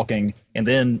her walking, and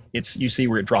then you see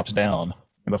where it drops down.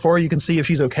 And before you can see if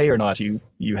she's okay or not, you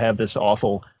have this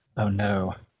awful, oh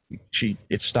no,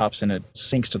 it stops and it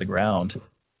sinks to the ground.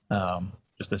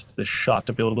 Just this shot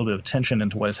to build a little bit of tension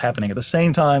into what is happening at the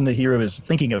same time the hero is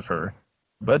thinking of her.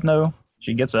 But no,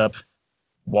 she gets up,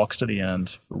 walks to the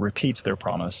end, repeats their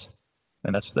promise,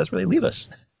 and that's where they leave us.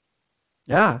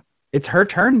 Yeah, it's her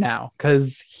turn now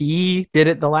because he did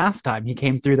it the last time. He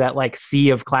came through that like sea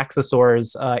of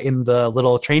Klaxosaurs in the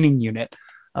little training unit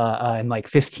in like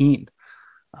 15.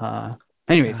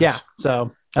 Anyways, yeah.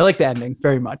 So I like the ending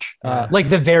very much. Like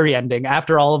the very ending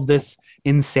after all of this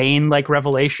insane like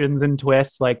revelations and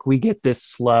twists, like we get this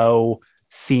slow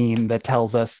scene that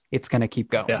tells us it's going to keep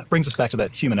going. Yeah, brings us back to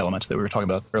that human element that we were talking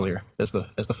about earlier as the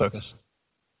focus.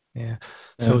 Yeah.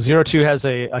 So 02 has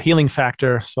a healing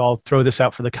factor. So I'll throw this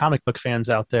out for the comic book fans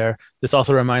out there. This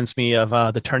also reminds me of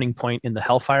the turning point in the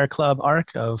Hellfire Club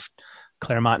arc of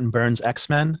Claremont and Burns'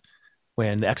 X-Men,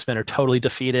 when the X-Men are totally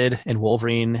defeated and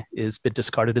Wolverine is been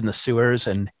discarded in the sewers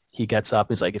and he gets up.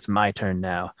 He's like, it's my turn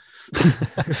now.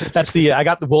 I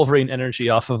got the Wolverine energy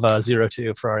off of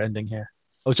 02 for our ending here.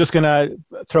 I was just going to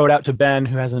throw it out to Ben,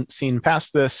 who hasn't seen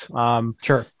past this.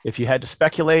 Sure. If you had to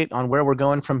speculate on where we're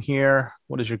going from here,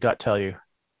 what does your gut tell you?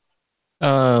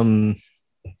 I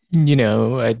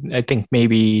think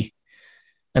maybe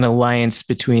an alliance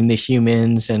between the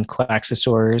humans and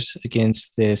Klaxosaurs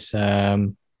against this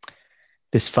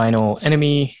final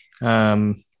enemy.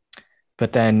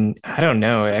 But then I don't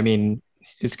know. I mean,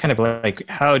 it's kind of like,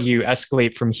 how do you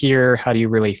escalate from here? How do you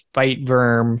really fight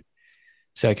Verm?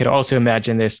 So I could also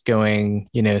imagine this going,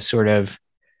 sort of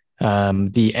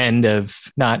the end of,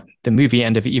 not the movie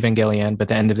end of Evangelion, but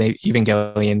the end of the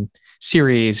Evangelion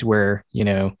series where,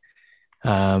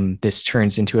 this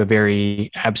turns into a very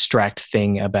abstract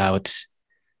thing about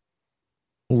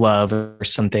love or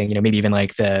something, maybe even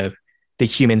like the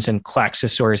humans and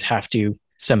Klaxosaurs have to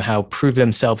somehow prove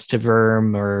themselves to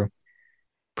Verm or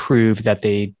prove that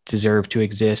they deserve to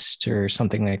exist or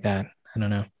something like that. I don't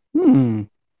know.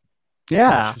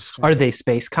 Yeah. Are they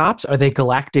space cops? Are they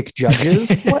galactic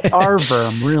judges? What are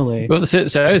Verm, really? Well, so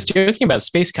I was joking about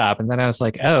Space Cop, and then I was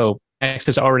like, oh, X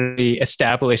has already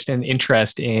established an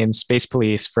interest in space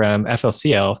police from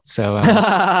FLCL. So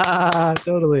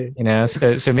totally.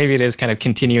 So maybe it is kind of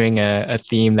continuing a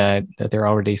theme that they're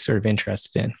already sort of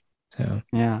interested in. So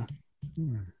yeah.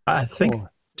 I think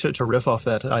to riff off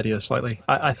that idea slightly,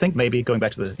 I think maybe going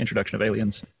back to the introduction of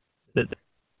aliens, that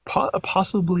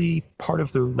possibly part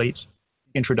of the late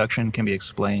introduction can be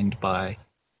explained by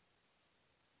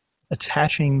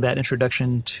attaching that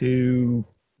introduction to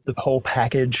the whole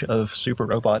package of super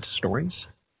robot stories,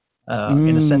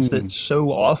 in the sense that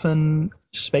so often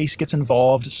space gets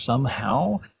involved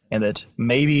somehow, and that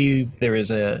maybe there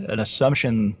is an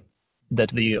assumption that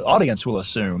the audience will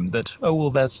assume that, oh, well,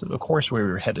 that's of course where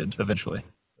we're headed eventually.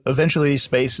 Eventually,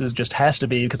 space just has to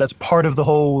be, because that's part of the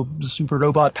whole super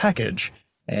robot package.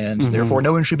 And therefore,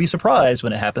 no one should be surprised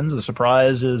when it happens. The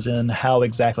surprise is in how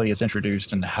exactly it's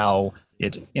introduced and how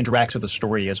it interacts with the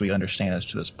story as we understand it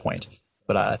to this point.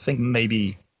 but I think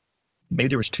maybe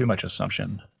there was too much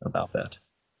assumption about that.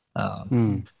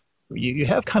 You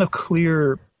have kind of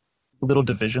clear little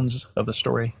divisions of the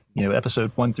story.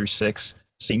 Episode 1 through 6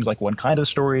 seems like one kind of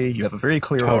story. You have a very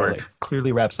clear arc,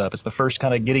 clearly wraps up. It's the first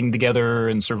kind of getting together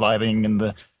and surviving and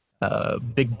the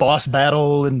big boss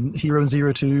battle and Hero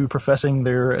Zero 2 professing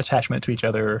their attachment to each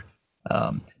other.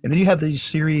 And then you have these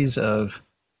series of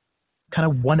kind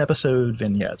of one episode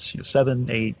vignettes.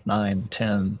 7, 8, 9,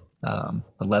 10,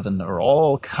 11 are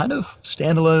all kind of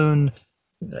standalone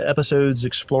episodes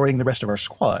exploring the rest of our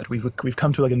squad. We've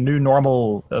come to like a new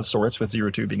normal of sorts with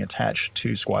 02 being attached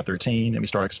to Squad 13, and we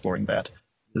start exploring that.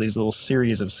 So these little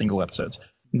series of single episodes.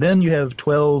 Then you have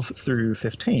 12 through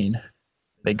 15.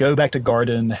 They go back to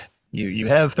Garden. You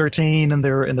have 13 and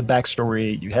they're in the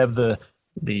backstory. You have the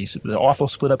awful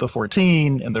split up of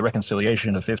 14 and the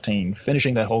reconciliation of 15,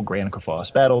 finishing that whole Grand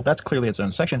Kafas battle. That's clearly its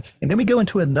own section. And then we go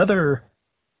into another,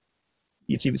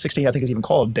 it's even 16, I think is even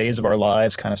called Days of Our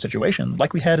Lives kind of situation,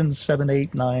 like we had in 7,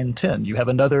 8, 9, 10. You have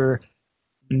another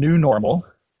new normal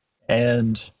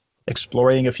and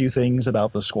exploring a few things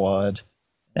about the squad.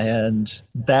 And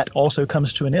that also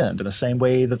comes to an end in the same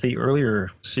way that the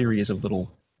earlier series of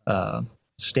little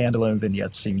standalone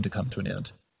vignettes seem to come to an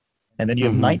end. And then you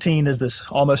have 19 as this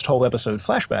almost whole episode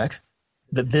flashback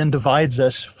that then divides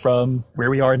us from where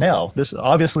we are now. This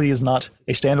obviously is not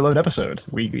a standalone episode.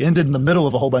 We ended in the middle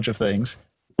of a whole bunch of things.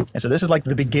 And so this is like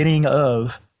the beginning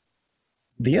of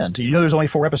the end. There's only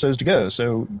 4 episodes to go.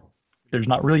 So there's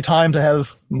not really time to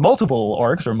have multiple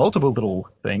arcs or multiple little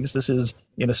things. This is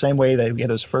in the same way that we had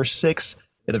those first 6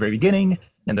 at the very beginning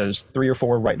and those 3 or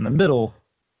 4 right in the middle.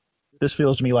 This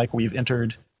feels to me like we've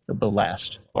entered the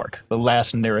last arc, the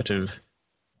last narrative.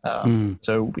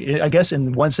 So I guess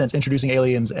in one sense, introducing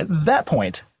aliens at that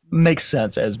point makes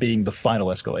sense as being the final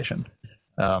escalation.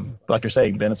 Like you're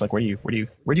saying, Ben, it's like where do you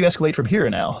escalate from here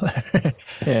now?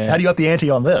 Yeah. How do you up the ante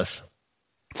on this?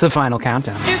 It's the final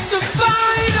countdown. It's the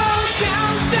final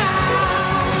countdown.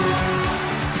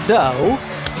 So,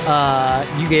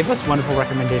 you gave us wonderful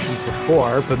recommendations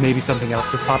before, but maybe something else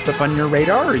has popped up on your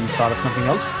radar, or you thought of something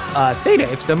else.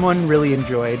 Theta, if someone really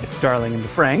enjoyed Darling in the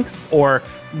Franxx, or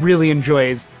really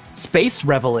enjoys space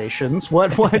revelations,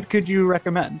 what could you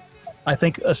recommend? I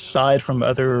think aside from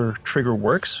other Trigger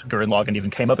works, Gurren Lagann even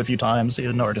came up a few times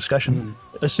in our discussion.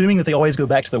 Assuming that they always go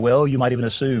back to the well, you might even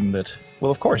assume that,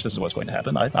 well, of course this is what's going to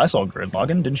happen. I saw Gurren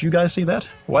Lagann. Didn't you guys see that?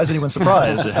 Why is anyone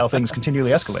surprised at how things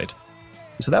continually escalate?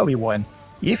 So that would be one.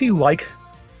 If you like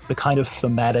the kind of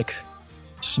thematic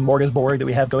smorgasbord that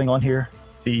we have going on here,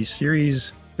 the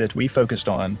series that we focused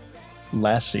on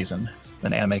last season,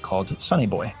 an anime called Sunny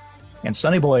Boy. And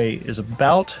Sunny Boy is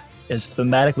about as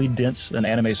thematically dense an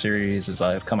anime series as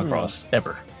I've come across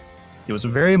ever. It was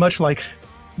very much like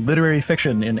literary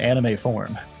fiction in anime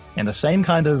form. And the same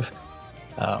kind of,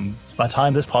 by the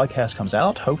time this podcast comes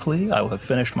out, hopefully I will have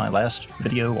finished my last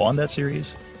video on that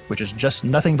series, which is just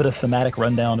nothing but a thematic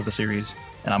rundown of the series,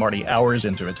 and I'm already hours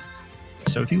into it.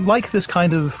 So if you like this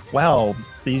kind of, wow,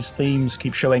 these themes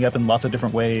keep showing up in lots of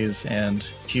different ways, and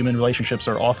human relationships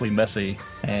are awfully messy,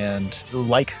 and you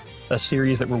like a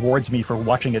series that rewards me for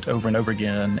watching it over and over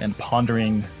again and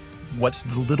pondering what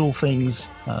the little things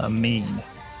mean,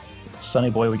 Sunny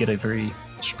Boy would get a very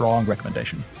strong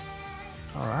recommendation.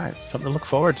 All right, something to look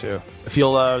forward to. If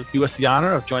you'll do us the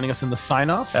honor of joining us in the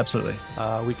sign-off. Absolutely.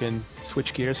 We can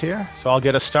switch gears here. So I'll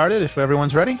get us started if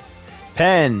everyone's ready.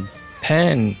 Pen.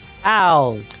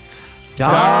 Owls.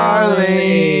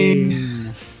 Darling.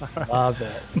 Love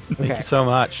it. Thank you so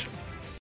much.